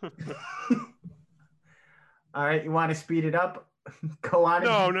years. All right, you want to speed it up? Go on.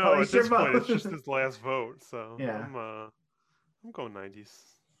 No, and at place your this point, it's vote. just his last vote. So Yeah. I'm going 90s.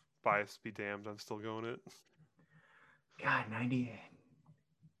 Bias be damned, I'm still going it. God, 90.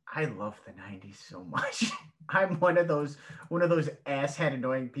 I love the 90s so much. I'm one of those asshead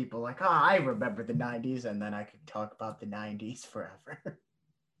annoying people. Like, oh, I remember the 90s, and then I could talk about the 90s forever.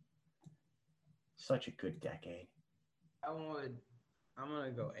 Such a good decade. I'm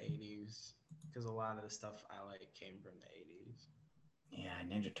gonna go 80s because a lot of the stuff I like came from the 80s. Yeah,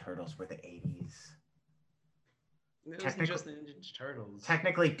 Ninja Turtles were the 80s. It wasn't just the Ninja Turtles.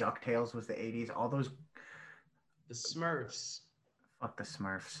 Technically, DuckTales was the 80s. All those. The Smurfs. Fuck the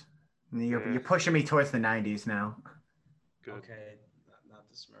Smurfs. You're pushing me towards the 90s now. Good. Okay, not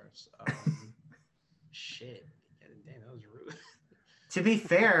the Smurfs. Shit. Damn, that was rude. To be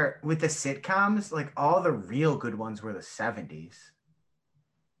fair, with the sitcoms, like all the real good ones were the 70s.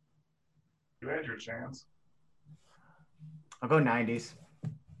 You had your chance. I'll go 90s.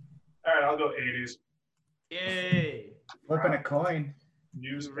 All right, I'll go 80s. Yay! Flipping a coin.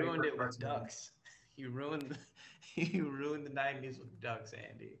 You ruined it with ducks. You ruined the 90s with ducks,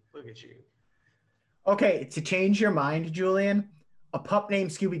 Andy. Look at you. Okay, to change your mind, Julian, A Pup Named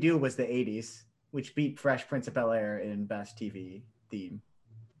Scooby-Doo was the 80s, which beat Fresh Prince of Bel-Air in Best TV Theme.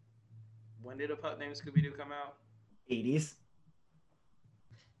 When did A Pup Named Scooby-Doo come out? 80s.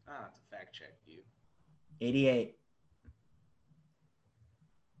 I'll have to fact check you. 88.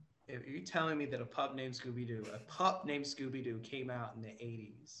 If you're telling me that A Pup Named Scooby-Doo came out in the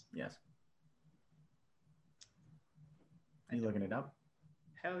 80s. Yes. Are you looking it up?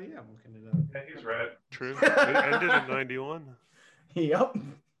 Hell yeah, I'm looking it up. Yeah, he's right. True. It ended in 91. Yep.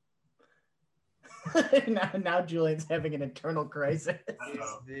 now Julian's having an internal crisis. Is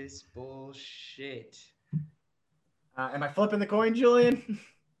this bullshit? Am I flipping the coin, Julian?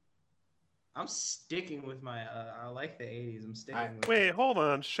 I'm sticking with my. I like the 80s. I'm sticking with. Wait, hold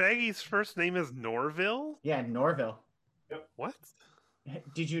on. Shaggy's first name is Norville? Yeah, Norville. What?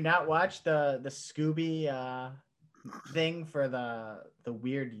 Did you not watch the Scooby thing for the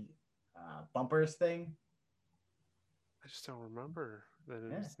weird bumpers thing? I just don't remember that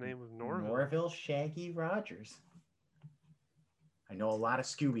his name was Norville. Norville Shaggy Rogers. I know a lot of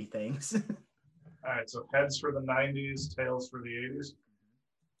Scooby things. All right, so heads for the 90s, tails for the 80s.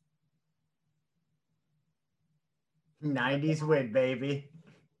 90s win, baby.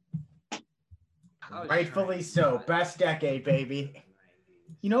 I was Rightfully trying so. not Best to decade, baby. 90s.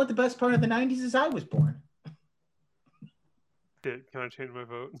 You know what the best part of the 90s is? I was born. Can I change my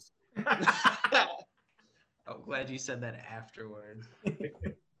vote? I'm glad you said that afterwards.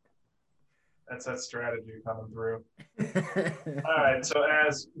 That's that strategy coming through. All right, so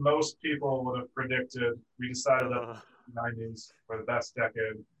as most people would have predicted, we decided that the 90s were the best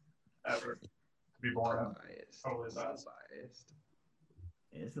decade ever to be born in. Biased. Totally So biased. biased.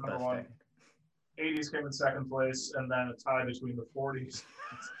 It is the Number best one. decade. 80s came in second place, and then a tie between the 40s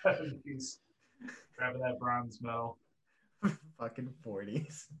and 70s, grabbing that bronze medal. Fucking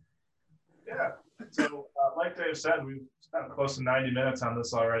 40s. Yeah. So, like Dave said, we've spent close to 90 minutes on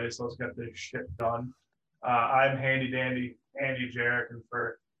this already, so let's get this shit done. I'm Handy Dandy Andy Jarek, and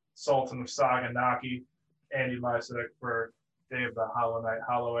for Sultan of Saganaki, Andy Mysick, for Dave the Hollow Knight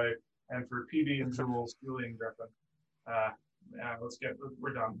Holloway, and for PB and Jules, Julian Griffin. Yeah,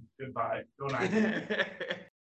 we're done. Goodbye. Go 90.